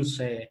lion means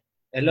a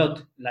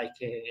lot, like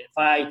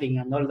fighting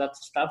and all that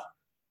stuff.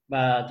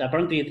 But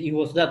apparently, it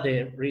was that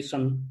the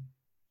reason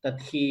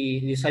that he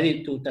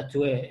decided to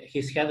tattoo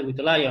his head with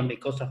a lion,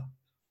 because of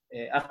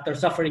after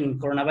suffering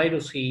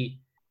coronavirus, he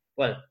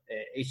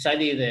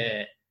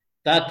decided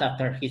that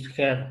after his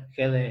hair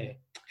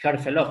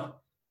fell off.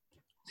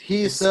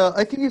 He's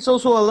I think he's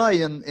also a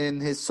lion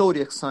in his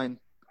zodiac sign,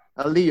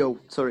 a Leo.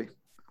 Sorry.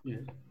 Yeah.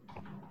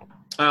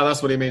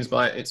 That's what he means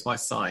by it's my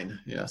sign.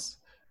 Yes.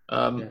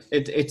 Yes.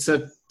 It's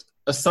a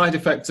side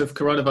effect of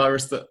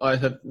coronavirus that I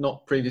had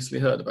not previously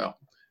heard about,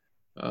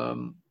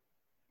 and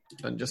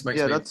just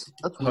makes me that's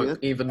hope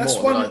weird. even That's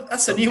more.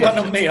 that's a new one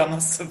on me, I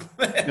must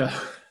admit. Yeah.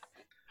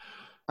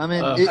 I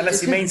mean,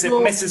 Unless he means it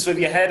messes with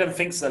your head and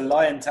thinks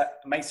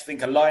makes you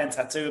think a lion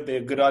tattoo would be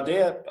a good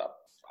idea, but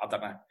I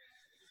don't know.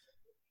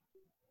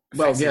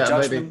 Well, Affects your yeah,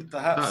 judgment, maybe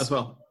perhaps. that as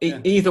well. Yeah.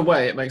 Either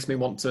way, it makes me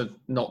want to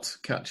not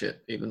catch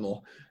it even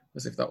more,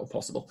 as if that were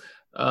possible.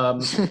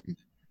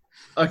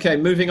 Okay,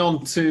 moving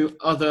on to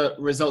other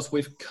results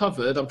we've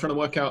covered. I'm trying to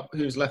work out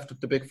who's left of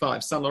the big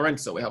five. San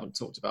Lorenzo we haven't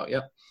talked about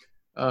yet.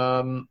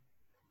 And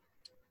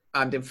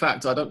in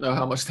fact, I don't know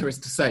how much there is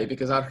to say,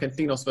 because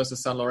Argentinos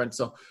versus San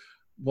Lorenzo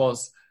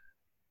was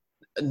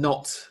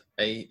not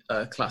a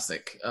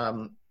classic.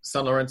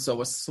 San Lorenzo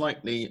was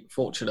slightly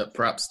fortunate,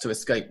 perhaps, to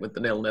escape with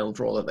the 0-0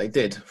 draw that they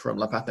did from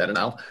La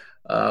Paternal.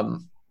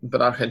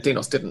 But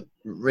Argentinos didn't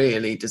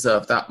really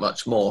deserve that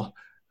much more.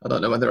 I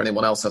don't know whether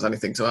anyone else has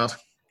anything to add.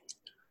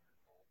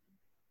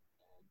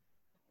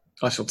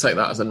 I shall take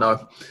that as a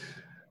no.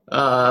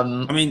 I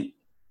mean,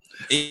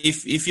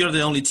 if you're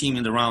the only team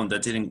in the round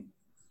that didn't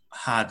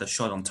had a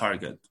shot on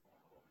target,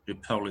 you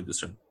probably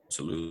deserve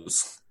to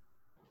lose.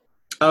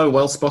 Oh,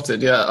 well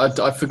spotted. Yeah,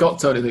 I forgot,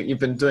 Tony, that you've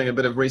been doing a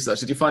bit of research.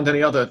 Did you find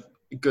any other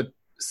good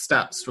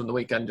stats from the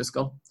weekend just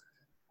gone?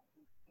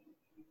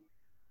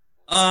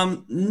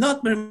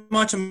 Not very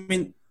much. I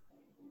mean,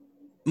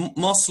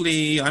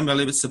 mostly I'm a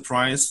little bit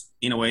surprised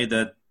in a way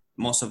that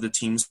most of the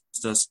teams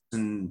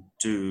doesn't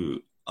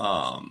do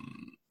are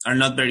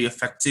not very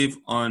effective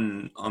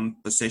on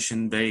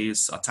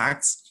possession-based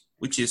attacks,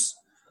 which is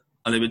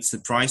a little bit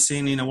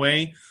surprising in a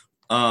way.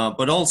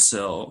 But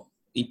also,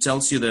 it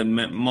tells you that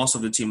most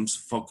of the teams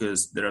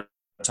focus their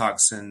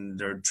attacks and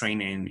their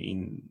training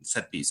in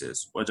set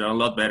pieces, which are a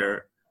lot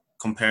better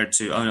compared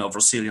to,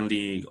 Brazilian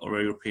league or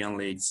European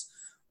leagues.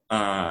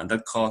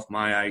 That caught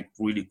my eye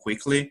really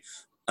quickly.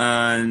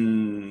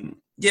 And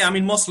yeah, I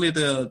mean, mostly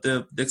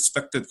the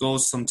expected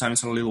goals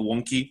sometimes are a little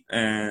wonky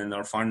and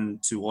are fun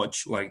to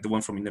watch, like the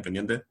one from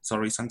Independiente.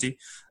 Sorry, Santi.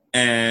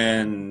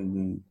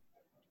 And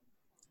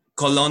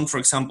Colón, for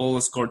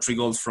example, scored 3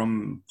 goals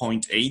from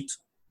 0.8,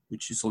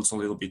 which is also a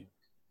little bit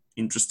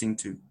interesting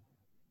to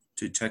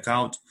check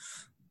out.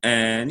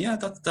 And yeah,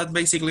 that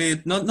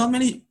basically not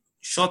many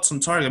shots on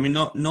target. I mean,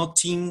 no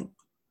team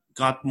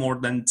got more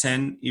than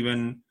 10,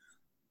 even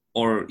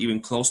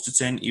close to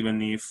 10,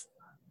 even if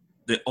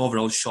the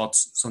overall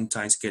shots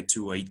sometimes get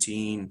to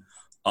 18,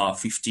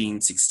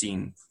 15,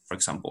 16, for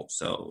example.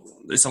 So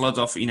there's a lot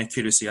of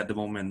inaccuracy at the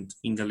moment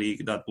in the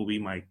league. That will be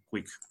my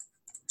quick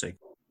take.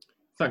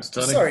 Thanks,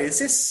 Tony. Sorry, is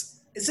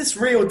this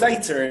real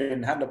data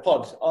in Hand of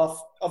Pod?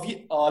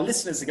 Our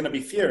listeners are going to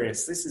be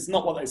furious. This is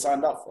not what they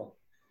signed up for.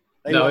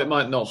 No, it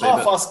might not be.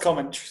 Half-assed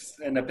comments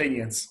and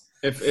opinions.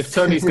 If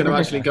Tony's going to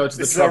actually go to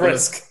the This is a trouble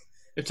risk.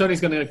 if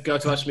Tony's going to go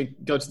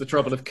to the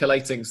trouble of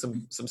collating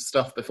some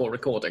stuff before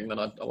recording, then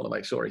I want to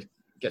make sure he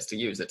gets to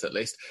use it at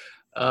least.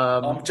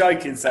 I'm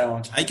joking,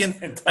 Sam. I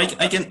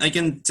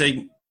can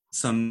take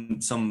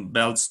some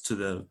belts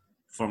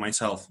for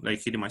myself,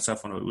 like hitting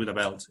myself with a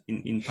belt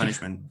in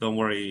punishment. Don't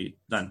worry,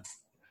 Dan.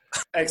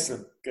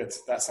 Excellent. Good.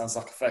 That sounds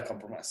like a fair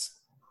compromise.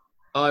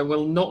 I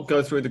will not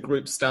go through the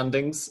group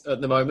standings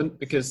at the moment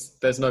because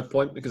there's no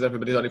point, because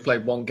everybody's only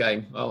played one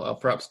game. I'll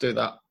perhaps do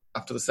that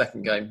after the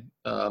second game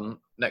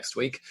next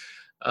week.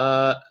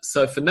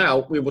 So for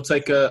now, we will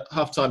take a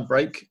halftime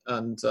break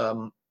and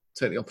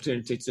take the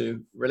opportunity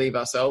to relieve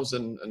ourselves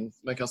and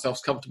make ourselves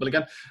comfortable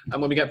again.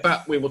 And when we get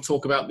back, we will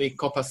talk about the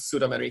Copa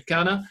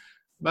Sudamericana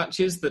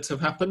matches that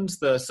have happened.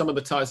 Some of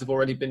the ties have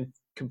already been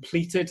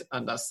completed,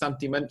 and as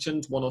Santi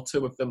mentioned, 1 or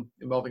 2 of them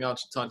involving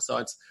Argentine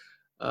sides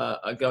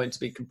are going to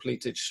be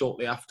completed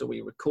shortly after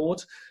we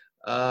record.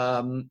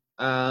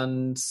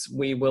 And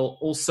we will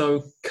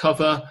also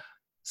cover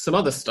some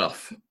other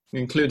stuff,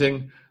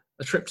 including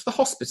a trip to the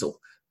hospital.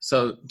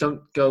 So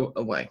don't go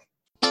away.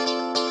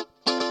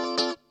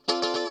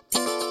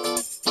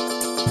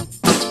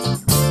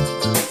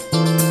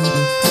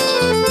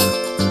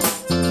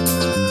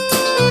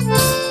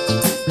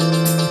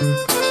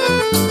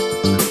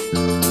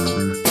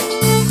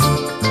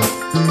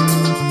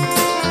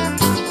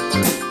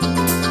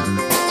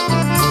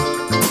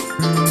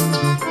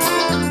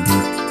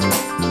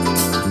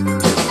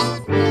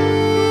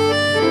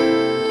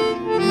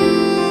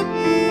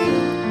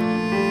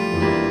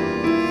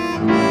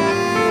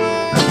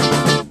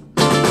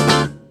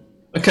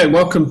 Okay,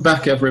 welcome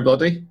back,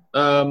 everybody.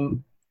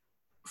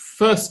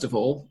 first of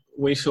all,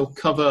 we shall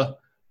cover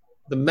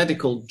the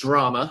medical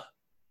drama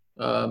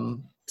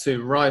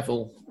to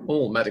rival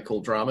all medical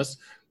dramas.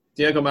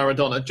 Diego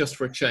Maradona, just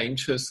for a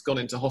change, has gone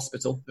into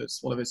hospital.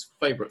 It's one of his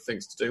favourite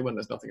things to do when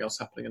there's nothing else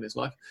happening in his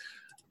life.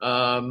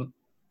 And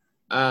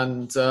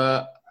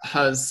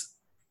has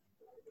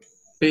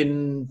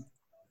been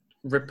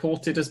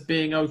reported as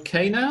being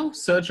okay now.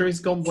 Surgery's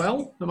gone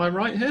well. Am I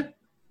right here?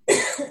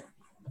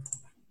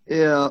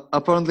 Yeah,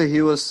 apparently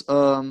he was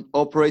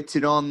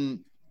operated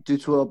on due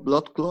to a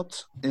blood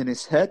clot in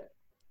his head.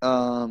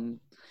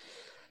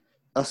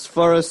 As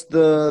far as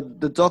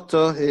the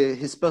doctor,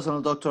 his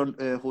personal doctor,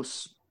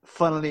 who's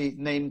finally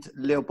named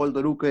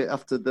Leopoldo Luque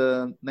after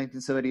the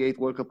 1978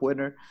 World Cup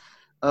winner,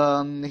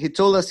 he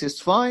told us he's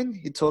fine.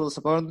 He told us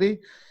apparently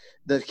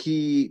that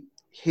he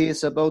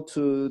is about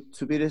to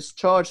be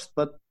discharged,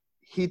 but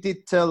he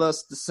did tell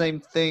us the same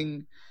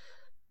thing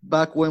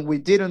back when we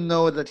didn't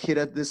know that he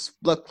had this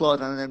blood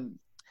clot, and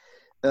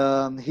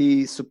then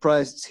he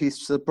surprised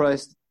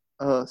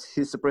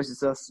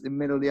us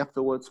immediately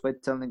afterwards by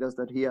telling us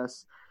that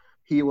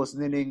he was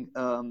needing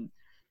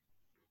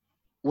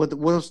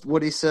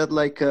what he said,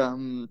 like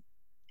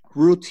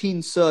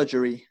routine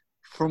surgery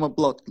from a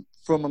blood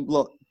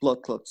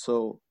clot.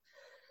 So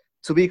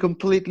to be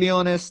completely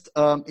honest,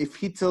 if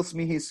he tells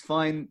me he's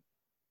fine,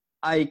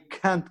 I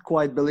can't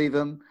quite believe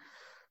him.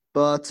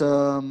 But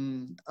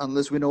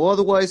unless we know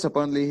otherwise,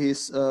 apparently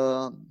his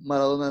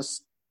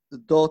Maradona's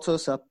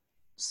daughters have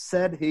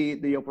said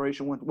the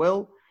operation went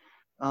well.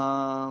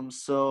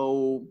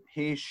 So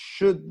he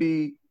should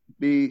be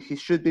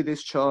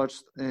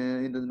discharged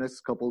in the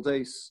next couple of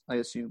days, I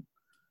assume.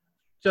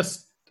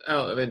 Just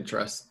out of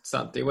interest,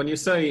 Santi, when you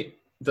say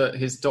that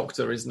his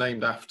doctor is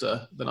named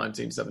after the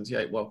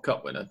 1978 World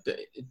Cup winner,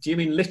 do you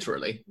mean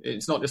literally?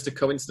 It's not just a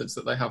coincidence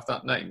that they have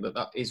that name,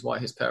 that is why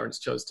his parents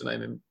chose to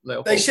name him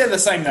Leopold? They share the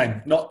same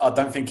name. I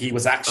don't think he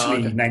was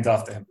actually named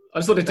after him. I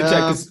just wanted to check,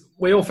 because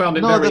we all found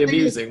it very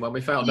amusing when we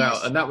found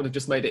out, and that would have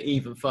just made it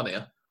even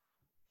funnier.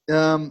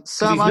 Sam,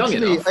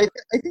 actually,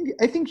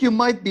 I think you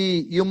might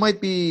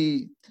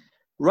be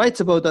right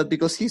about that,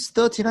 because he's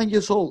 39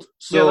 years old.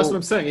 So yeah, that's what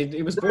I'm saying.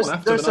 He was born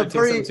after the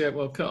 1978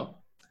 World Cup.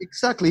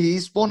 Exactly.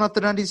 He's born after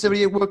the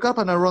 1978 World Cup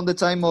and around the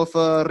time of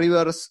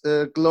River's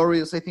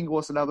glorious, I think it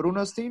was La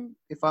Bruna's team,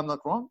 if I'm not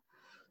wrong.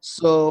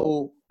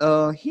 So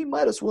he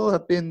might as well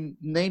have been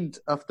named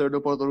after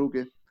Leopoldo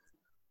Luque.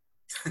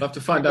 We'll have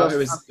to find out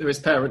who his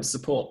parents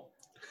support.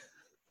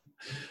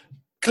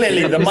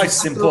 Clearly, the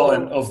most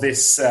important of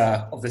this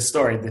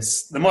story,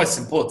 the most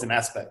important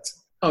aspect.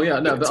 Oh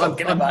yeah, no, but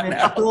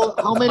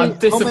I'm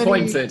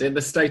disappointed in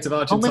the state of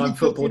Argentine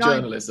football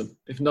journalism.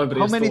 If nobody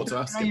has thought to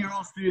ask him. How many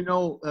 39-year-olds do you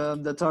know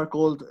that are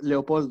called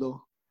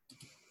Leopoldo?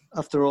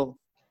 After all,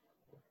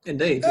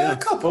 indeed, a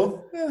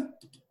couple. Yeah.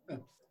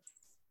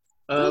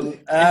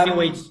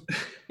 Anyway,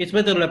 it's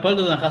better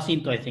Leopoldo than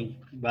Jacinto, I think.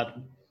 But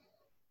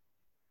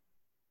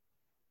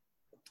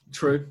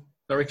true,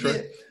 very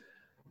true.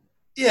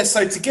 Yeah.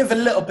 So to give a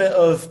little bit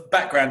of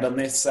background on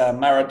this,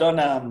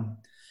 Maradona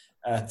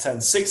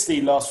turned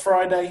 60 last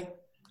Friday.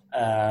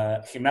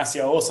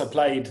 Gimnasia also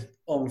played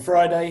on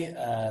Friday.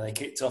 They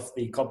kicked off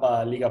the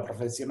Copa Liga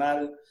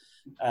Profesional.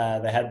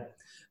 They had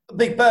a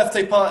big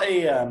birthday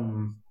party,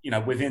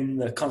 within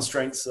the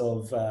constraints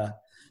of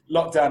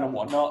lockdown and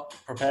whatnot,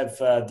 prepared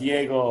for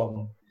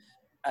Diego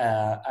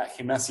at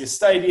Gimnasia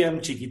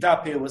Stadium.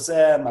 Chiquitapia was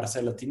there.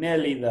 Marcelo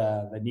Tinelli,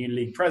 the new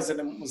league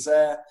president, was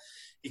there.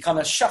 He kind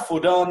of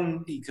shuffled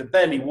on. He could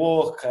barely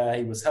walk.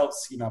 He was helped,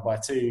 by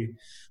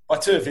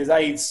two of his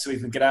aides to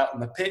even get out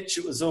on the pitch.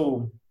 It was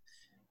all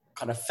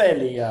kind of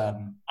fairly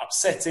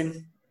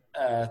upsetting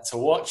to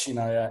watch. He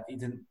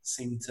didn't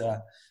seem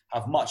to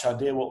have much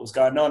idea what was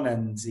going on,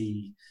 and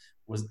he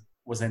was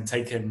then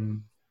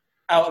taken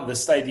out of the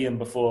stadium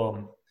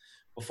before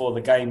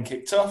the game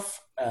kicked off.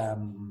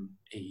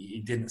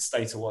 He didn't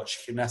stay to watch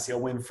Gimnasia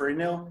win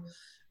 3-0.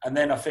 And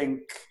then I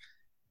think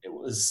it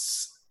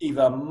was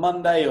either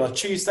Monday or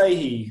Tuesday,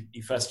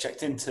 he first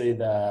checked into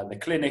the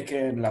clinic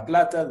in La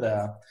Plata.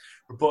 The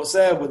reports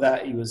there were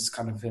that he was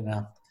kind of in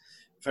a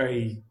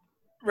very,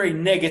 very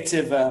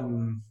negative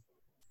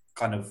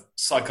kind of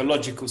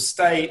psychological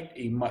state.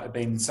 He might have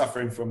been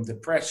suffering from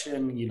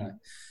depression,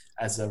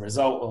 as a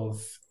result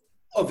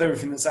of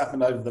everything that's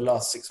happened over the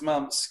last 6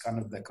 months, kind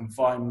of the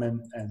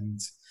confinement and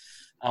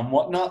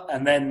whatnot.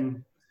 And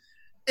then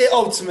it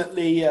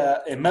ultimately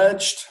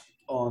emerged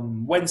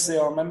on Wednesday,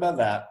 I remember,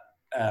 that,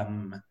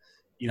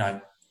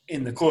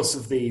 in the course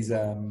of these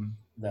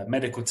the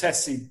medical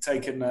tests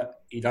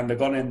he'd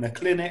undergone in the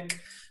clinic,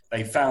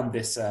 they found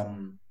this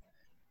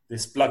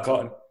blood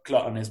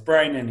clot on his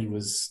brain, and he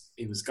was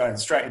going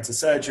straight into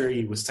surgery.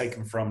 He was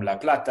taken from La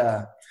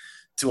Plata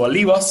to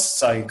Olivos,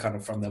 so kind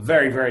of from the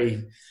very,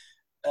 very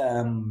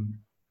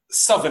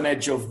southern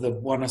edge of the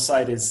Buenos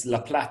Aires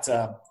La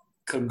Plata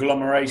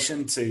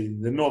conglomeration to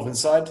the northern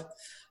side.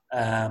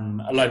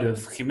 A load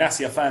of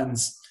Gimnasia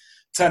fans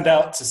turned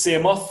out to see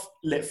him off,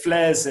 lit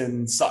flares,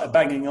 and started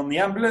banging on the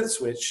ambulance,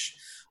 which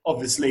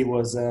obviously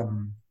was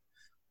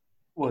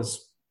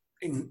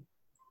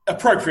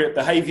appropriate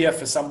behaviour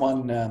for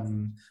someone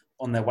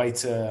on their way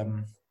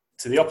to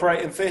the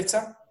operating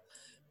theatre.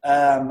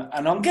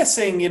 And I'm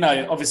guessing,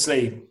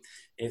 obviously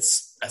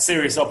it's a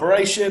serious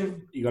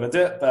operation, you got to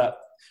do it, but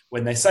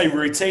when they say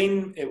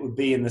routine, it would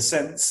be in the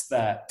sense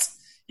that,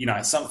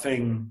 it's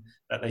something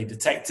that they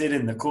detected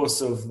in the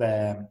course of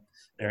their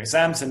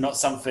exams and not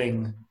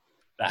something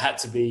that had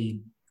to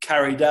be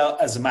carried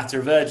out as a matter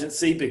of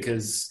urgency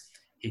because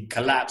he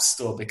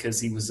collapsed or because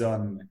he was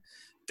on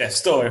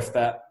death's door, if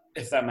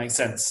that makes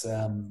sense.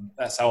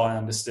 That's how I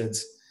understood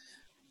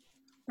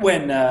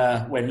when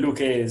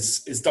Luque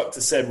is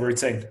doctor said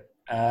routine.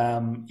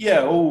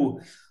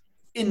 All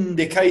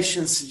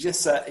indications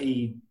suggest that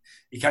he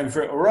came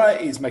through it all right.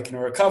 He's making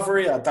a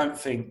recovery. I don't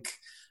think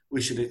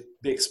we should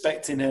be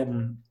expecting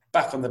him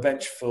back on the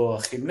bench for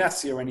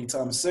Gimnasia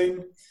anytime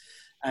soon.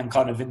 And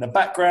kind of in the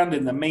background,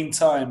 in the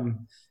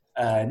meantime,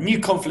 new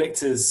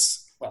conflict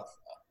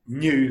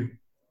new,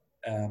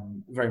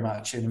 very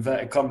much in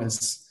inverted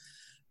commas,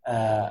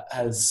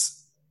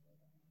 has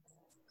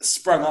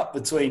sprung up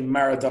between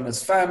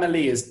Maradona's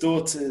family, his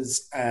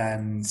daughters,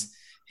 and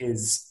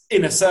his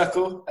inner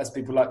circle, as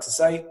people like to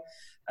say.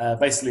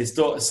 Basically, his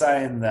daughter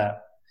saying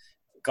that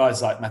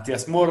guys like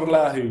Matias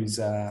Morla, who's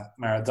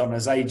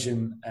Maradona's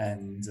agent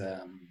and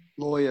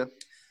lawyer,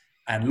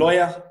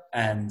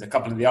 and a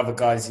couple of the other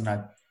guys,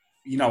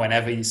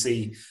 whenever you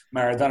see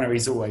Maradona,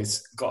 he's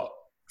always got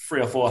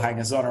 3 or 4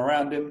 hangers on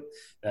around him.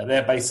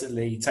 They're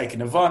basically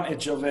taking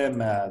advantage of him.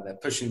 They're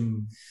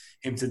pushing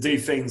him to do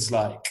things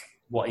like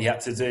what he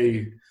had to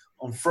do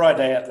on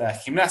Friday at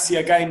the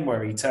Gimnasia game,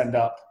 where he turned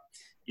up,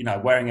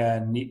 wearing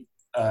a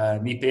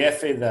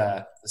YPF,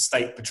 the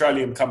state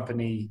petroleum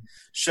company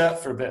shirt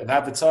for a bit of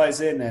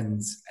advertising,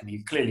 and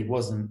he clearly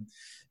wasn't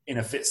in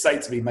a fit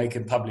state to be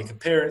making public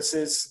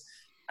appearances.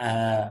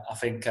 I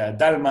think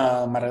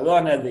Dalma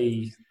Maradona,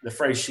 the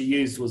phrase she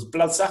used was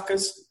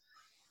bloodsuckers.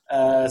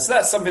 So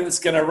that's something that's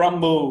going to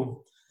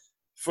rumble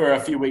for a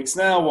few weeks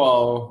now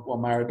while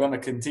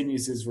Maradona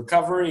continues his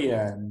recovery,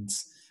 and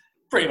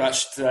pretty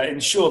much to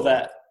ensure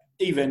that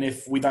even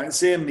if we don't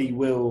see him, he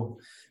will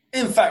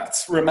in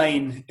fact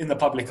remain in the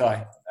public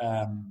eye.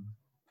 I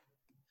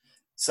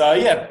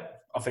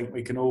think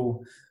we can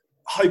all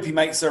hope he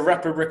makes a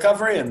rapid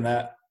recovery and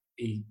that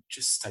he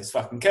just takes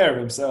fucking care of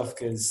himself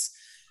because,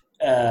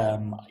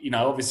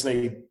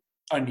 obviously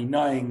only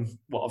knowing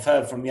what I've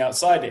heard from the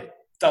outside, it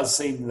does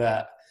seem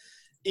that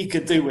he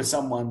could do with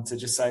someone to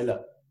just say,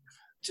 look,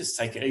 just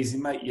take it easy,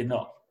 mate. You're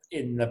not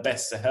in the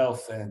best of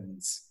health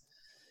and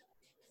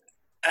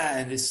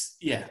it's,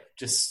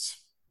 just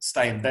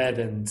stay in bed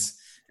and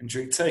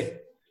drink tea.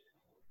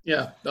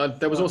 Yeah,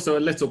 there was also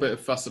a little bit of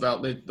fuss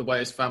about the way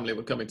his family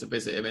were coming to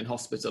visit him in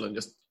hospital and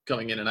just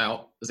coming in and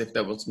out as if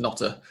there was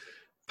not a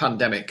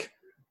pandemic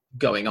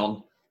going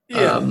on.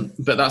 Yeah.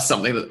 But that's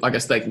something that I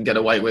guess they can get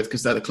away with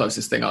because they're the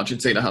closest thing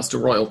Argentina has to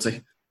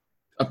royalty.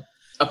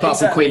 Apart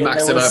from Queen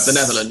Maxima of the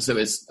Netherlands, who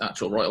is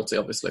actual royalty,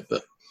 obviously.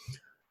 But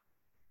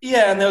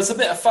yeah, and there was a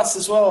bit of fuss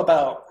as well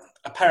about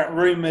apparent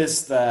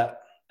rumours that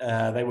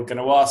they were going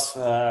to ask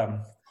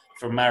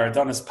for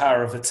Maradona's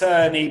power of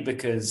attorney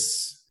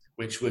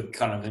which would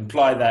kind of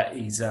imply that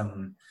he's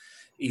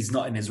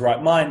not in his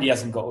right mind, he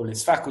hasn't got all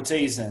his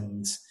faculties,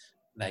 and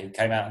they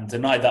came out and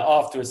denied that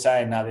afterwards,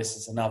 saying, now this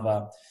is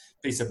another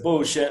piece of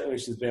bullshit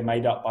which has been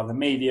made up by the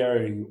media,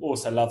 who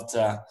also love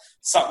to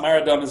suck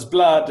Maradona's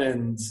blood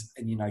and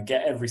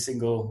get every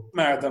single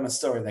Maradona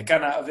story they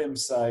can out of him.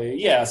 So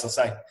yeah, as I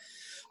say,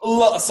 a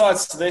lot of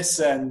sides to this,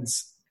 and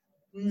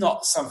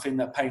not something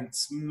that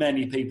paints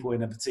many people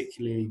in a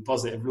particularly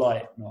positive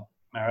light. Not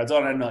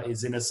Maradona, not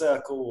his inner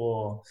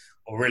circle,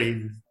 or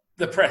really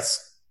the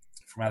press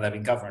from how they've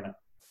been covering it.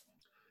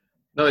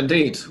 No,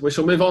 indeed. We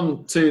shall move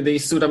on to the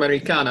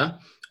Sudamericana.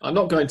 I'm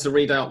not going to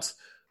read out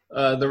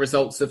the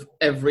results of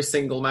every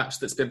single match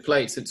that's been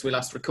played since we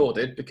last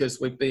recorded, because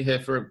we'd be here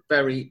for a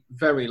very,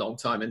 very long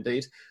time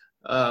indeed.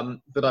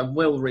 But I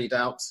will read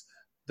out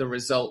the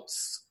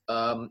results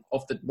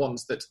of the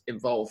ones that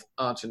involve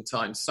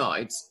Argentine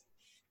sides.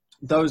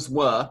 Those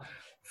were,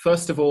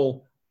 first of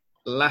all,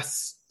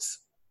 last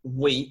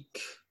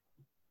week.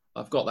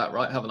 I've got that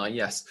right, haven't I?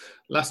 Yes.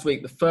 Last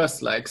week, the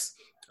first legs,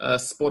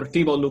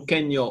 Sportivo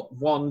Luqueño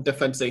 1,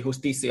 Defensa y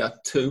Justicia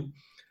 2,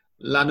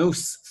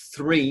 Lanús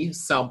 3,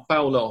 Sao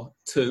Paulo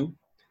 2,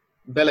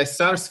 Vélez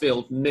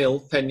Sarsfield 0,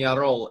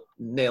 Peñarol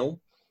 0,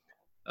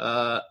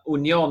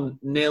 Unión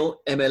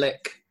 0,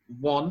 Emelec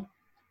 1,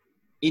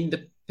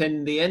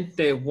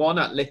 Independiente 1,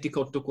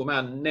 Atlético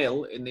Tucumán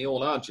 0 in the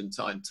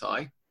all-Argentine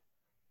tie.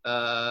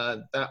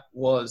 That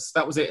was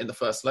it in the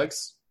first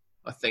legs,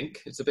 I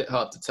think. It's a bit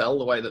hard to tell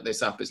the way that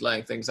this app is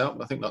laying things out,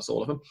 but I think that's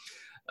all of them.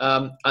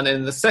 And then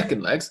in the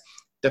second legs,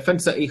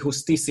 Defensa y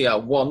Justicia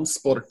 1,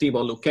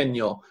 Sportivo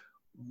Luqueño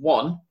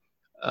 1,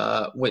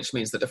 which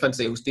means that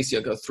Defensa y Justicia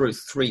go through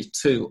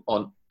 3-2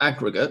 on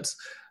aggregate.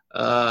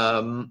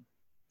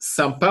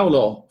 Sao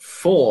Paulo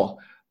 4,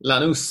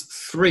 Lanús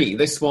 3.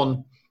 This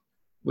one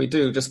we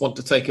do just want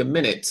to take a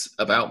minute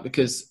about,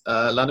 because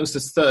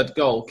Lanús's third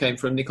goal came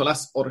from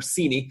Nicolás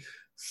Orsini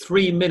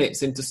 3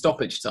 minutes into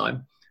stoppage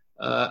time.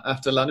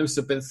 after Lanús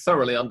had been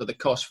thoroughly under the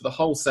cosh for the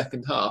whole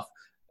second half.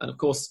 And of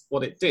course,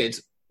 what it did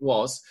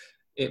was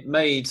it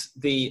made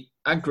the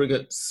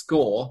aggregate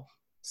score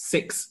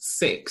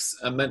 6-6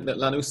 and meant that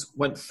Lanús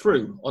went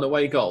through on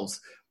away goals.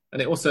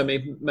 And it also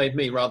made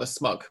me rather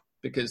smug,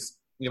 because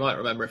you might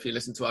remember, if you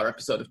listened to our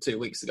episode of 2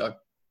 weeks ago,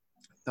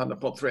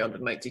 Pod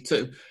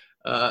 382,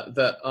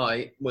 that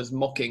I was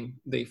mocking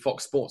the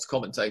Fox Sports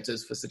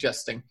commentators for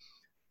suggesting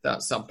that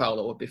São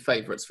Paulo would be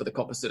favourites for the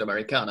Copa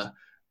Sudamericana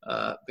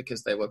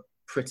because they were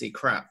pretty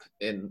crap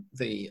in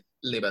the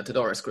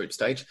Libertadores group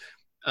stage.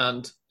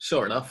 And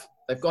sure enough,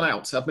 they've gone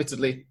out,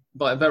 admittedly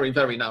by a very,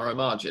 very narrow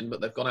margin,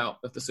 but they've gone out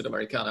of the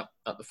Sudamericana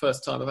at the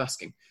first time of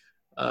asking.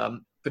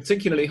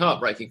 Particularly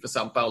heartbreaking for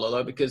São Paulo,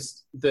 though,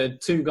 because the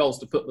 2 goals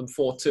to put them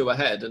 4-2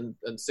 ahead and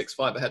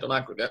 6-5 ahead on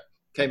aggregate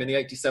came in the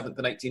 87th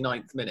and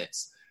 89th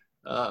minutes.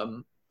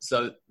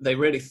 So they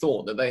really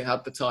thought that they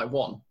had the tie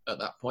won at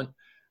that point.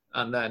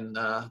 And then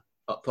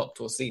up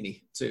popped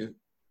Orsini to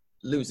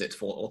lose it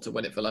for, or to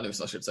win it for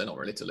Lanús, I should say, not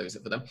really to lose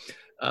it for them.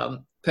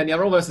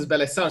 Peñarol versus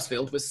Vélez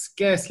Sarsfield was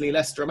scarcely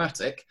less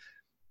dramatic,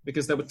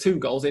 because there were 2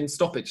 goals in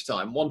stoppage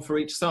time, 1 for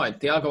each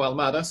side. Thiago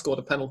Almada scored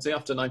a penalty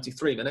after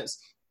 93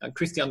 minutes, and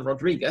Cristian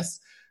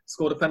Rodriguez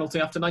scored a penalty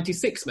after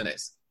 96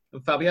 minutes.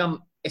 And Fabian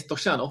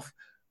Estochanov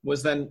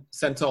was then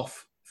sent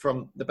off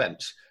from the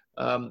bench.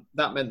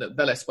 That meant that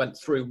Vélez went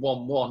through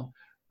 1-1,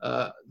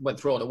 went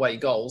through on away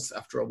goals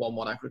after a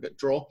 1-1 aggregate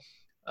draw.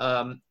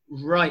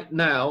 Right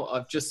now,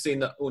 I've just seen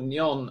that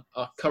Unión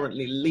are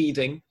currently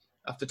leading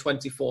after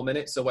 24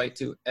 minutes away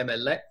to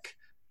Emelec.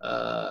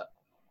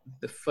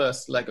 The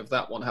first leg of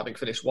that one having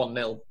finished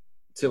 1-0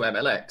 to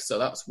Emelec. So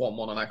that's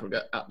 1-1 on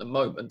aggregate at the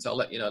moment. I'll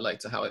let you know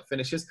later how it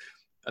finishes.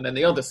 And then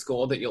the other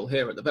score that you'll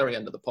hear at the very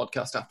end of the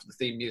podcast after the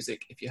theme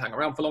music, if you hang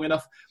around for long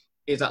enough,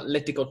 is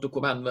Atlético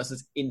Tucumán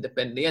versus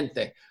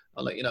Independiente.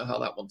 I'll let you know how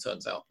that one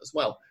turns out as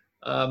well.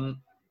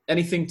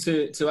 Anything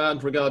to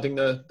add regarding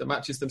the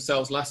matches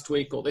themselves last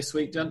week or this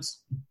week,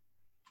 gents?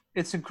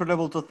 It's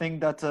incredible to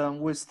think that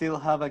we still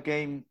have a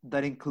game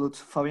that includes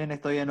Fabian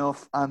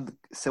Stoyanov and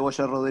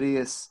Cebolla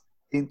Rodriguez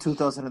in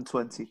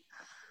 2020.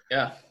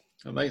 Yeah,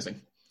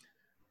 amazing.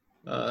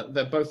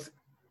 They're both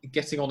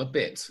getting on a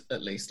bit,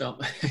 at least, aren't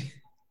they?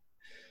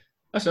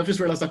 Actually, I've just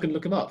realised I can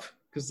look them up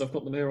because I've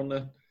got them here on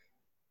the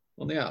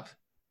app.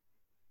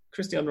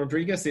 Cristian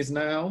Rodriguez is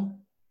now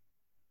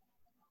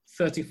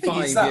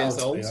 35 years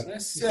old.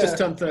 He's just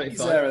turned 35. He's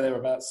there or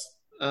thereabouts.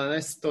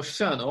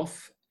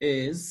 Estochanov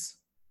is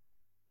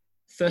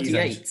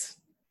 38.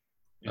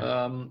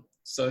 Yeah.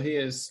 So he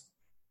is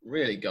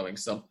really going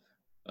some.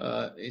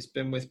 He's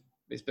been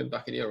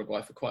back in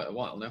Uruguay for quite a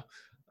while now.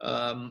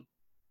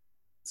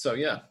 So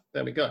yeah,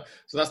 there we go.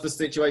 So that's the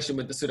situation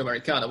with the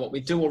Sudamericana. What we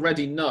do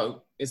already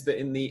know is that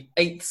in the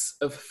 8ths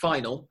of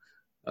final,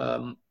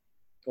 or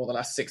the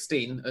last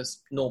 16, as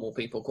normal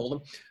people call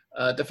them,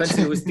 Defensa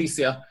y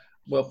Justicia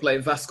will play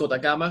Vasco da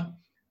Gama,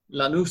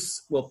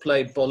 Lanús will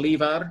play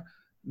Bolívar,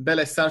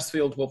 Vélez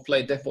Sarsfield will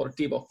play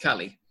Deportivo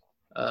Cali.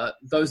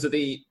 Those are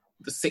the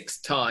 6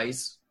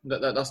 ties.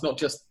 That's not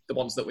just the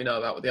ones that we know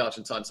about with the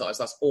Argentine ties.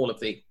 That's all of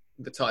the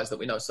ties that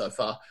we know so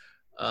far.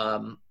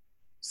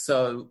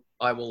 So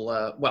I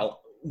will,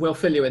 we'll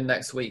fill you in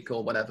next week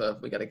or whenever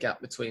we get a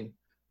gap between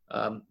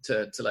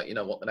to let you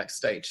know what the next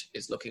stage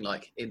is looking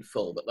like in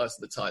full. But those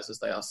are the ties as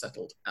they are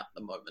settled at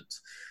the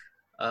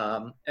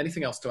moment.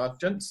 Anything else to add,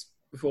 gents,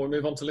 before we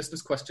move on to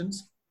listeners'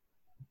 questions?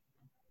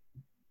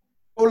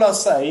 All I'll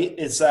say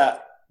is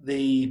that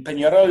the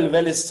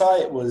Peñarol-Vélez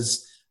tie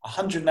was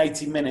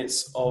 180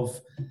 minutes of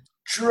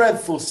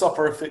dreadful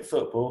soporific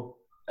football,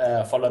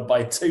 followed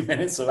by 2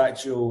 minutes of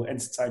actual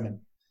entertainment,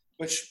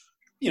 which,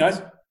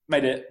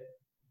 made it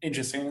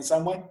interesting in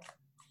some way.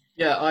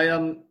 Yeah,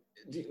 I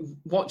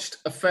watched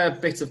a fair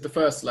bit of the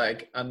first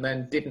leg and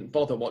then didn't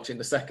bother watching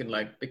the second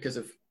leg because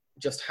of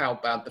just how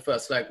bad the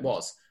first leg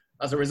was.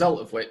 As a result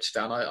of which,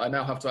 Dan, I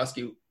now have to ask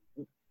you,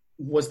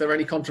 was there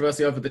any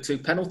controversy over the 2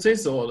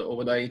 penalties, or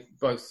were they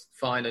both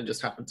fine and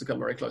just happened to come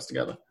very close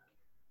together?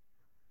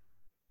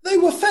 They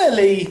were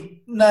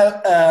fairly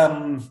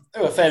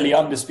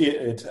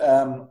undisputed.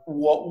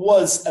 What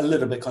was a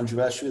little bit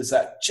controversial is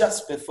that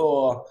just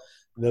before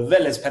the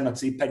Vélez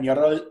penalty,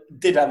 Peñarol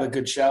did have a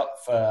good shout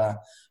for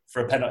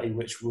a penalty,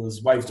 which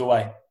was waved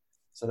away.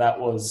 So that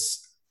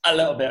was a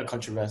little bit of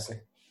controversy.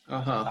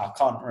 I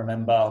can't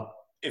remember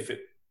if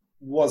it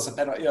was a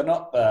penalty or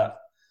not, but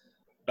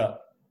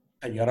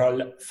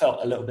Peñarol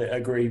felt a little bit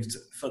aggrieved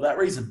for that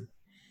reason.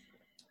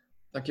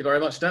 Thank you very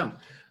much, Dan.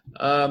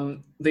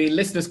 The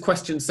listeners'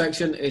 question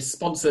section is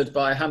sponsored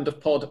by Hand of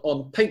Pod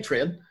on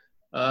Patreon.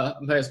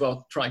 May as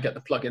well try and get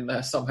the plug in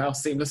there somehow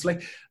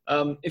seamlessly.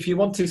 If you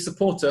want to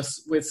support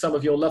us with some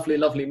of your lovely,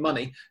 lovely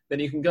money, then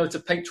you can go to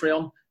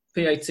Patreon,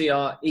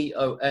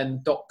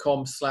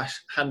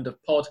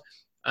 patreon.com/handofpod,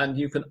 and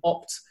you can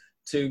opt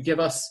to give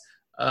us,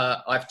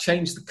 I've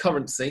changed the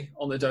currency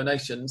on the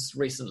donations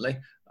recently,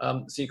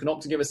 so you can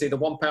opt to give us either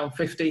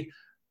 £1.50,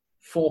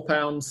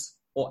 £4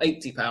 or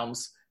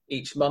 £80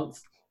 each month,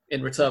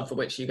 in return for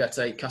which you get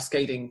a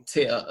cascading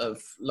tier of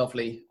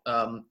lovely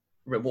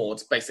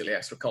rewards, basically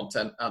extra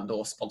content and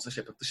or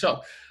sponsorship of the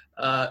show.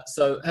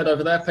 So head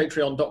over there,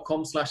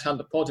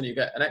 patreon.com/handofpod, and you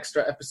get an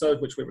extra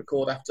episode, which we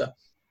record after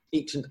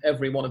each and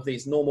every one of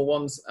these normal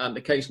ones, and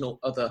occasional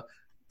other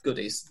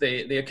goodies.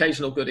 The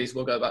occasional goodies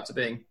will go back to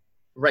being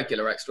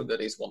regular extra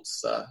goodies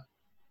once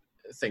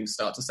things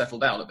start to settle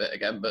down a bit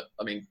again. But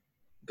I mean,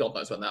 God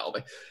knows when that'll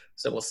be.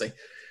 So we'll see.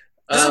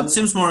 It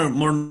seems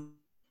more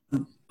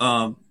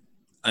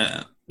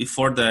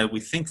before that we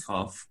think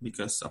of,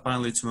 because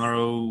apparently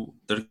tomorrow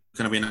they're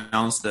going to be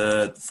announced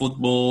that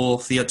football,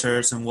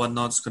 theaters, and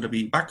whatnot is going to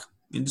be back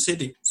in the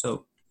city.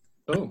 So,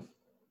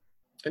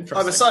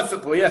 interesting. Beside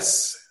football,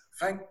 yes.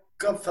 Thank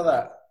God for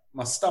that.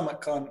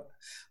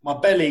 My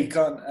belly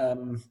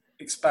can't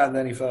expand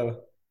any further.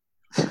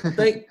 Have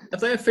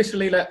they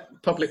officially let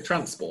public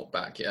transport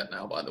back yet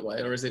now, by the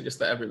way, or is it just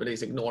that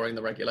everybody's ignoring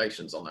the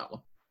regulations on that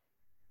one?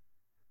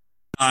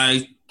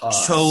 I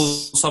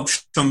chose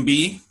option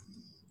B.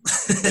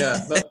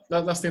 Yeah,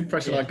 that's the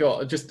impression I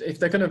got. Just if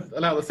they're going to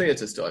allow the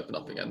theatres to open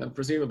up again, then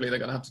presumably they're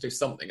going to have to do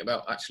something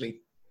about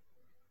actually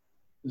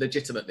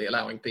legitimately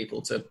allowing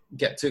people to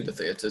get to the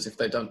theatres if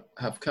they don't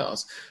have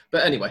cars.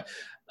 But anyway,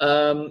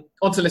 on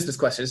to listeners'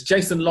 questions.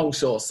 Jason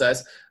Longshaw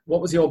says, what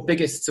was your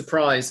biggest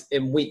surprise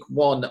in week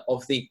 1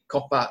 of the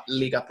Copa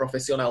Liga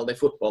Profesional de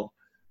Football?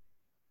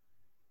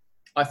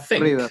 I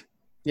think, River.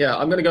 Yeah,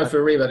 I'm going to go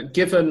for River.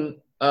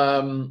 Given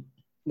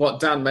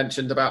what Dan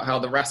mentioned about how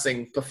the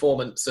Racing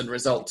performance and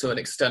result to an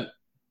extent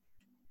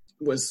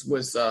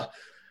was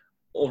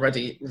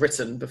already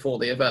written before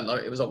the event.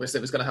 It was obviously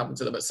it was going to happen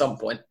to them at some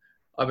point.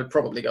 I would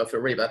probably go for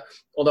River.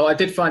 Although I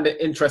did find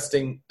it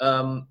interesting.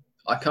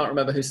 I can't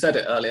remember who said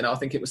it earlier now. I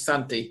think it was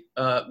Santi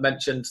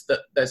mentioned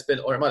that there's been,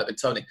 or it might have been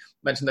Tony,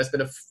 mentioned there's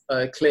been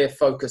a clear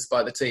focus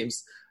by the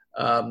teams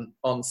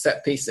on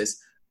set pieces.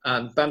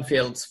 And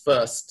Banfield's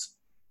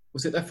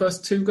was it their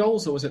first 2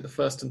 goals or was it the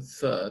first and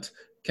third?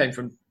 Came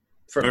from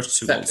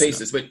set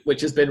pieces,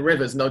 which has been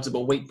River's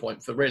notable weak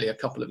point for really a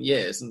couple of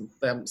years. And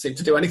they haven't seemed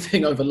to do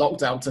anything over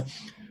lockdown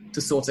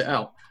to sort it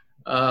out.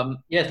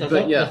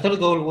 The third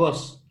goal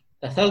was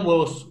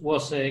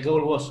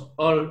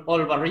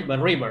all by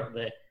River.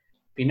 The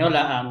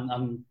Pinola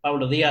and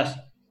Paulo Diaz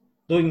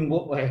doing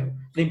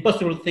the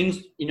impossible things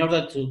in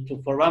order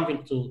for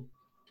Banfield to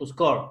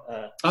score.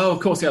 Of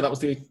course, yeah, that was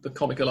the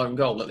comical own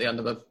goal at the end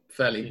of a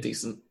fairly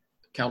decent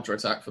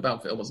counter-attack for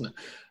Banfield, wasn't it?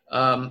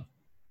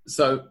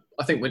 So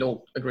I think we'd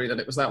all agree that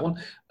it was that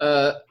one.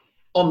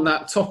 On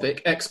that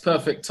topic,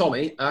 ex-perfect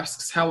Tommy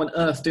asks, how on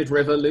earth did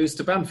River lose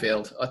to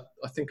Banfield? I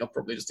think I'll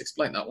probably just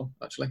explain that one,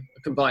 actually,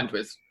 combined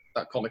with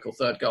that comical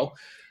third goal.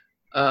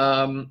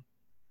 El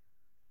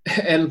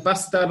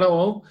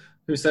Bastardo,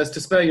 who says, to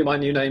spare you my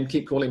new name,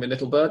 keep calling me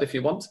Little Bird if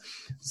you want,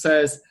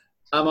 says,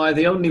 am I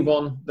the only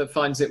one that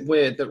finds it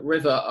weird that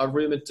River are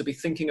rumoured to be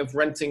thinking of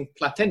renting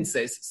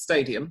Platense's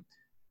stadium,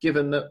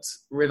 given that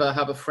River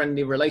have a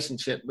friendly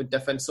relationship with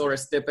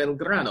Defensores de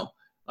Belgrano?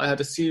 I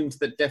had assumed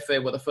that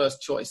Defe were the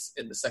first choice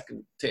in the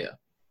second tier.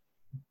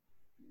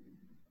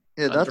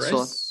 Yeah, that's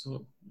Andres,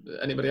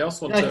 anybody else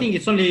want I to... think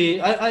it's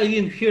only... I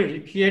didn't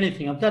hear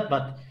anything of that,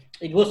 but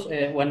it was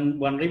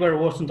when River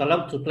wasn't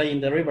allowed to play in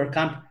the River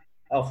camp.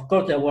 Of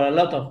course, there were a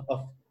lot of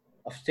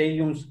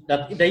stadiums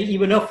that they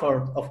even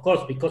offered, of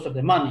course, because of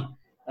the money.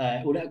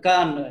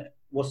 Huracán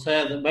was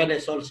said,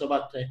 Vélez also,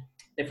 but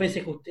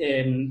Defensores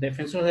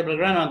de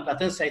Belgrano and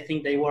Platense, I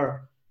think they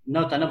were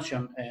not an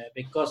option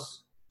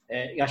because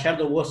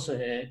Gallardo was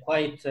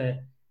quite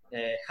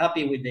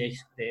happy with the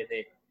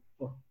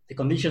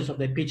conditions of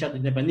the pitch at the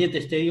Independiente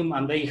Stadium,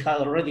 and they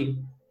had already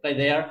played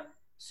there.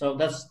 So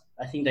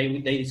I think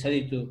they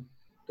decided to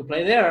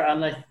play there,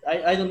 and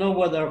I don't know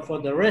whether for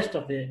the rest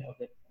of the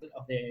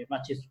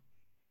matches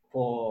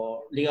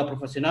for Liga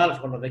Profesional,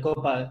 for the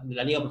Copa de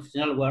la Liga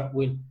Profesional,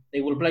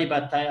 they will play,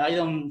 but I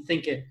don't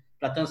think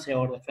Platense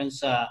or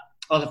Defensores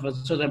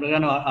de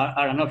Belgrano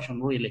are an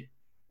option, really.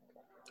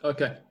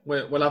 Okay,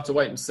 we'll have to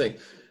wait and see.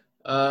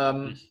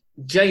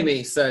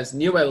 Jamie says,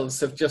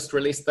 Newell's have just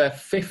released their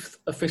 5th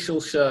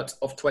official shirt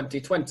of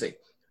 2020.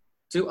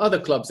 Do other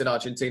clubs in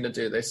Argentina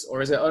do this,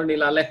 or is it only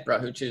La Lepra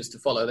who choose to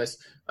follow this?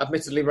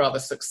 Admittedly rather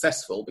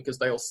successful because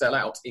they all sell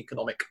out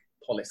economic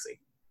policy.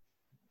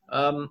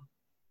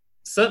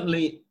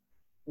 Certainly,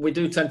 we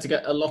do tend to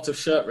get a lot of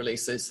shirt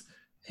releases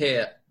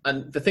here.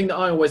 And the thing that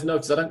I always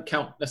notice, I don't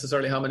count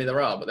necessarily how many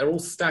there are, but they're all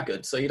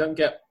staggered. So you don't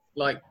get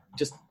like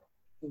just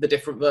the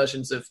different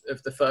versions of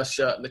the first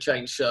shirt and the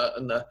change shirt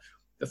and the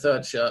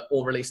third shirt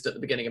all released at the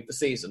beginning of the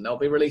season. They'll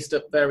be released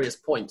at various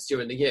points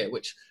during the year,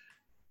 which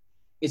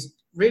is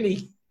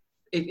really,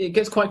 it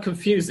gets quite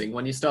confusing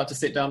when you start to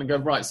sit down and go,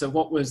 right, so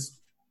what was,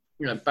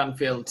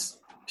 Banfield's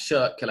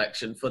shirt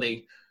collection for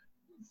the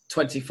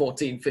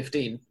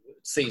 2014-15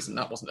 season?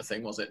 That wasn't a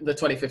thing, was it? The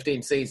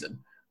 2015 season.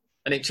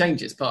 And it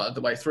changes part of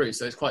the way through,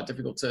 so it's quite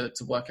difficult to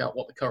work out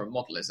what the current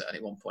model is at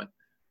any one point.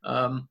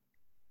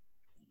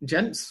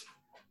 Gents,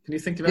 can you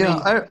think of any?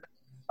 Yeah,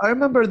 I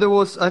remember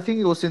I think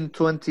it was in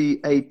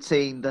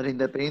 2018 that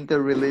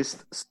Independiente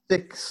released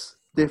 6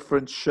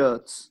 different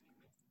shirts.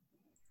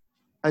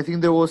 I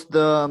think there was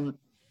the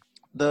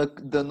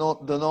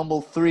the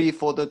normal 3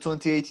 for the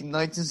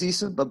 2018-19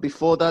 season, but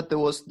before that there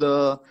was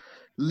the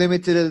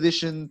limited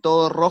edition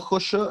Todo Rojo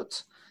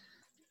shirt,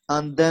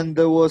 and then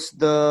there was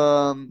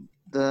the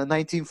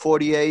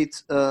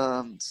 1948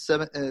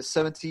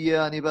 70-year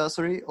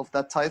anniversary of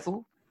that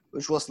title,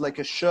 which was like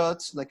a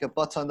shirt, like a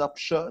buttoned-up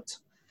shirt.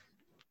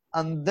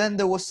 And then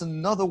there was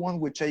another one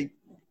which I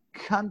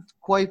can't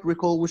quite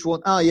recall which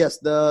one. Yes,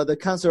 the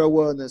cancer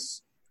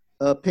awareness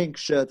pink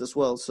shirt as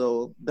well.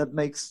 So that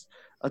makes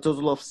a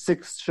total of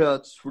 6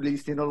 shirts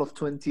released in all of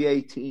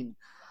 2018.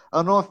 I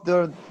don't know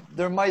if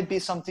there might be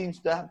some teams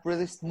that have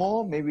released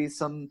more, maybe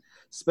some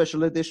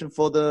special edition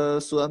for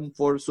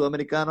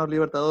Sudamericano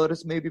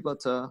Libertadores maybe,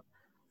 but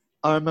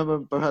I remember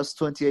perhaps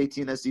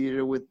 2018 as the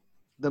year with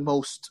the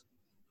most,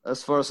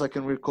 as far as I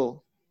can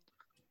recall.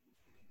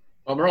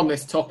 Well, we're on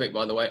this topic,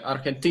 by the way.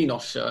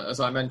 Argentinos shirt, as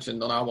I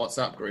mentioned on our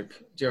WhatsApp group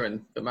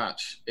during the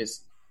match,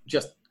 is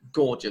just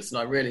gorgeous, and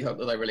I really hope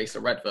that they release a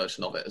red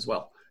version of it as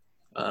well,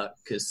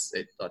 because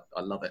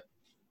I love it.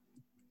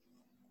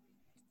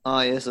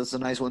 Yes, that's a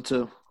nice one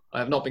too. I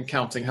have not been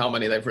counting how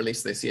many they've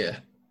released this year.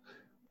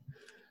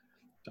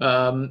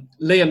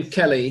 Liam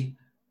Kelly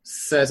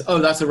says,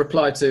 that's a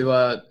reply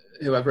to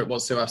whoever it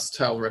was who asked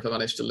how River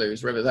managed to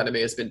lose. River's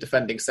enemy has been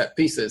defending set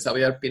pieces.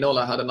 Javier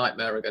Pinola had a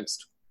nightmare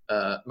against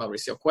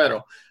Mauricio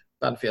Cuero.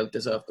 Banfield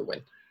deserved the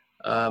win.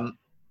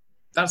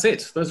 That's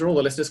it. Those are all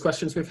the listeners'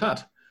 questions we've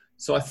had.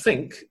 So I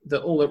think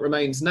that all that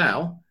remains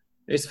now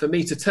is for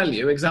me to tell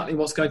you exactly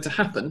what's going to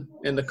happen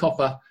in the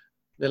Copa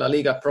de la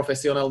Liga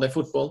Profesional de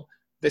Fútbol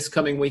this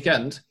coming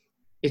weekend.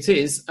 It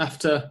is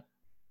after,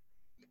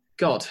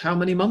 God, how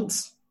many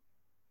months?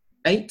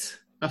 8?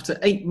 After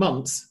 8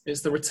 months,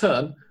 it's the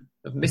return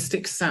of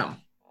Mystic Sam.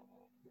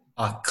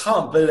 I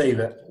can't believe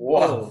it.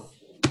 Whoa.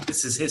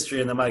 This is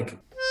history in the making.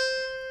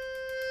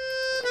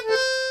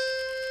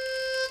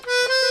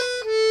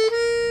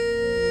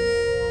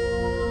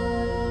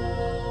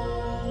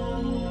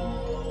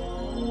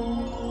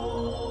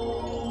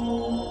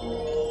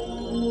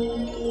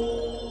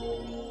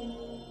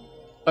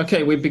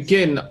 Okay, we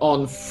begin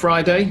on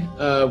Friday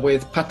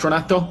with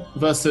Patronato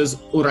versus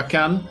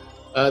Huracan.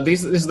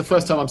 This is the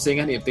first time I'm seeing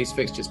any of these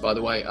fixtures, by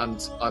the way,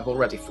 and I've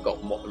already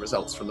forgotten what the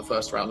results from the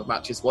first round of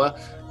matches were,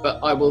 but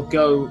I will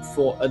go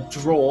for a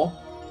draw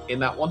in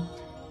that one.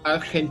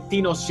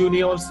 Argentinos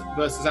Juniors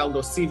versus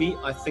Aldo Civi,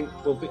 I think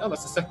will be...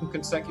 that's the second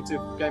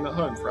consecutive game at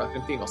home for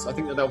Argentinos. I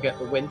think that they'll get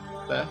the win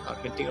there,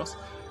 Argentinos.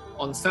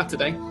 On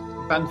Saturday,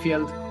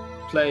 Banfield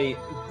play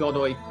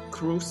Godoy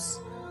Cruz,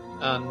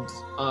 and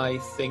I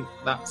think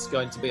that's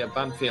going to be a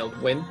Banfield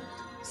win.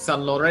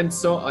 San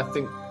Lorenzo, I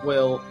think,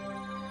 will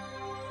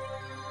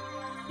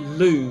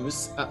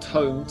lose at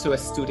home to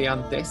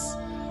Estudiantes,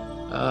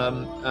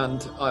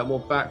 and I will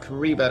back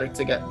River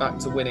to get back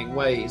to winning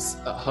ways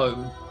at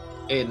home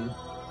in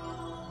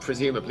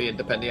presumably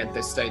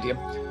Independiente Stadium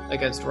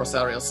against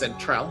Rosario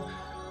Central.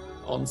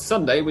 On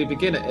Sunday, we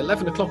begin at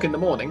 11 o'clock in the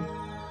morning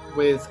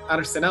with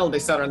Arsenal de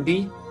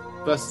Sarandí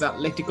versus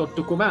Atlético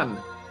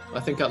Tucumán. I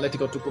think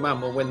Atlético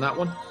Tucumán will win that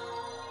one.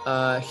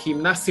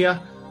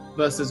 Gimnasia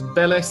versus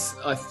Vélez,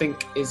 I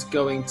think, is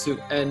going to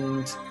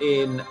end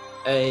in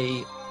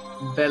a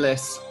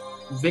Vélez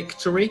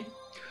victory.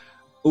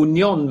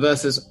 Unión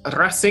versus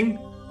Racing.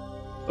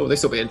 Oh,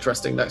 this will be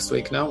interesting next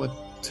week now with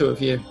two of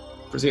you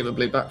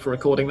presumably back for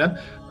recording then.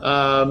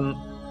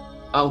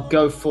 I'll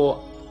go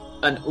for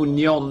an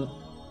Unión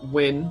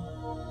win,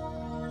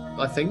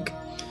 I think.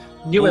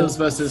 Newell's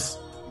versus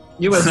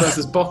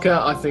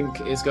Boca, I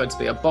think, is going to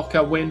be a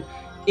Boca win.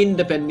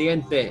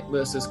 Independiente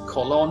versus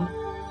Colón.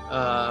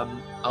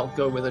 I'll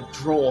go with a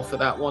draw for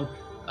that one.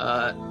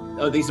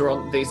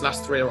 These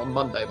last three are on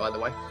Monday, by the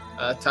way.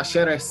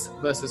 Talleres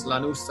versus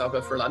Lanús, I'll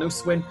go for a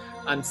Lanús win.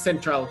 And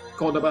Central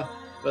Córdoba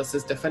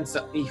versus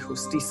Defensa y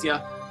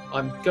Justicia,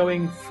 I'm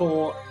going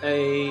for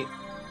a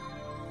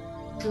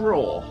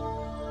draw.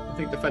 I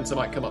think Defensa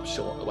might come up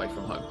short away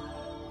from home.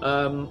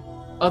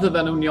 Other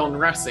than Unión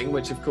Racing,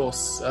 which of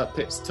course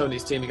pits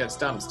Tony's team against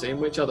Dan's team,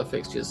 which other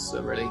fixtures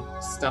are really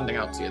standing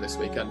out to you this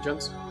weekend,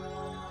 Jones?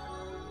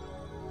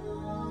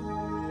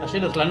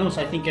 Talleres Lanús,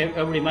 I think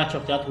every match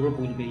of that group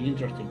will be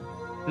interesting.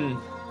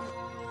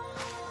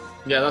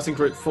 Yeah, that's in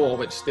Group 4,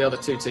 which the other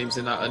two teams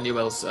in that are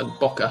Newell's and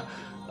Boca.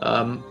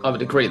 I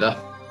would agree there.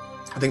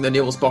 I think the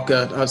Newell's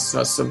Boca has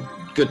some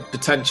good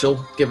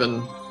potential,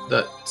 given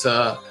that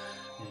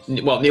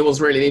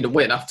Newell's really need a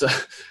win after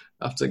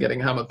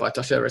getting hammered by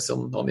Talleres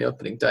on the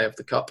opening day of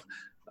the Cup.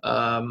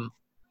 And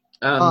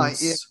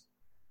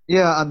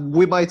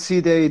we might see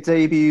the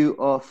debut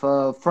of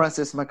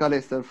Francis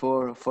McAllister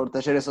for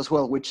Talleres as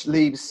well, which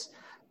leaves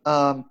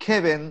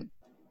Kevin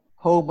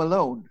home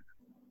alone.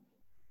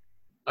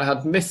 I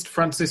had missed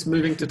Francis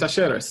moving to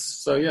Talleres,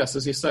 so yes,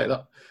 as you say,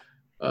 that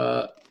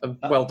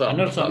well done.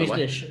 And also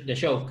missed the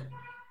joke.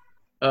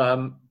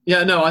 I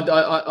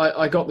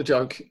got the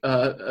joke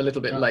a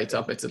little bit late,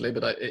 admittedly,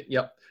 but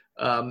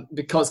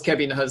because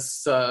Kevin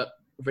has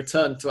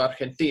returned to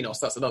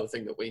Argentinos, that's another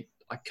thing that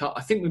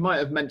I think we might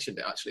have mentioned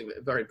it actually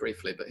very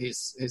briefly, but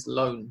his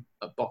loan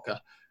at Boca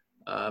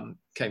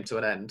came to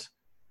an end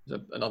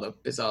another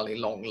bizarrely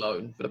long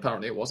loan, but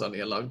apparently it was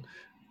only a loan.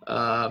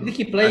 Did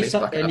he And play he's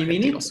back at any Argentinos.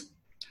 minutes?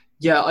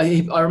 Yeah,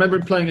 I remember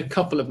him playing a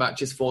couple of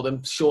matches for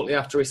them shortly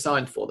after he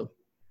signed for them.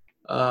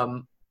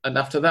 And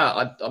after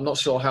that, I'm not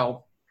sure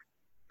how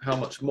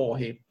much more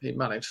he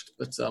managed,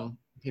 but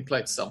he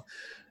played some.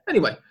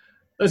 Anyway,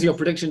 those are your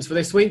predictions for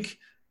this week.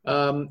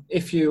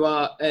 If you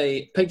are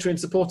a Patreon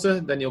supporter,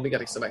 then you'll be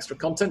getting some extra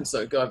content,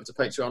 so go over to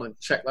Patreon and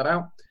check that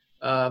out.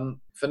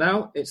 For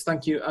now, it's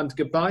thank you and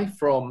goodbye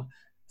from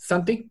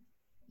Santi,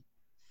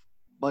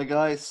 Bye,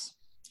 guys.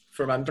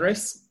 from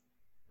Andres,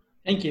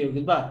 Thank you.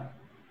 Goodbye.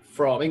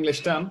 from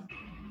English Dan,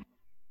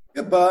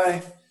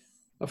 Goodbye.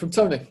 and from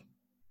Tony.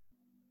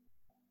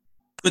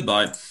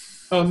 Goodbye.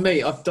 Oh, and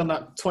me. I've done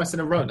that twice in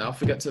a row now. I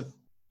forget to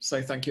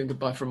say thank you and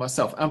goodbye from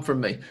myself and from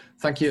me.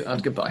 Thank you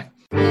and goodbye.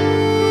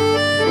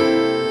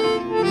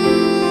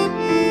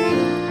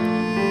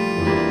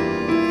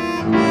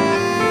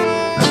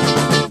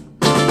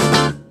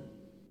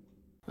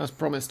 As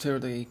promised, here are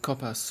the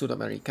Copa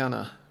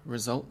Sudamericana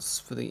results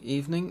for the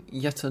evening.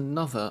 Yet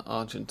another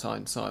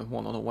Argentine side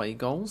won on away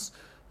goals,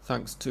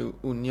 thanks to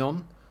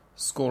Unión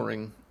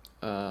scoring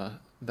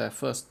their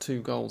first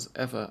 2 goals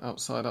ever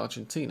outside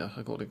Argentina,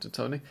 according to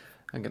Tony,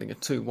 and getting a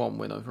 2-1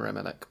 win over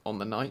Emelec on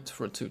the night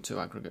for a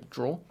 2-2 aggregate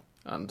draw,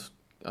 and,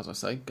 as I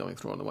say, going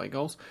through on away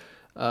goals.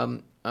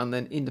 And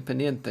then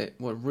Independiente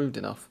were rude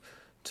enough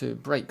to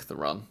break the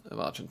run of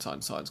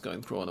Argentine sides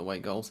going through on away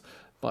goals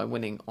by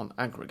winning on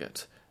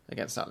aggregate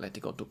against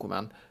Atlético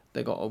Tucumán.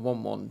 They got a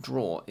 1-1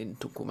 draw in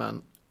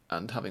Tucumán,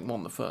 and having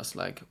won the first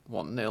leg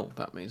 1-0,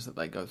 that means that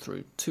they go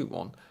through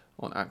 2-1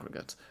 on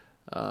aggregate.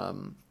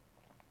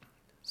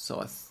 So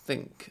I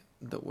think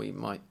that we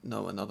might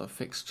know another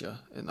fixture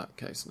in that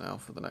case now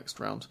for the next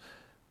round.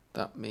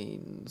 That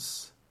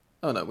means...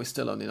 Oh no, we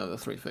still only know the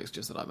 3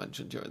 fixtures that I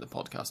mentioned during the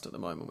podcast at the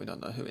moment. We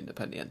don't know who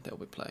Independiente will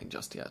be playing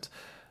just yet.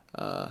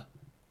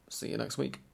 See you next week.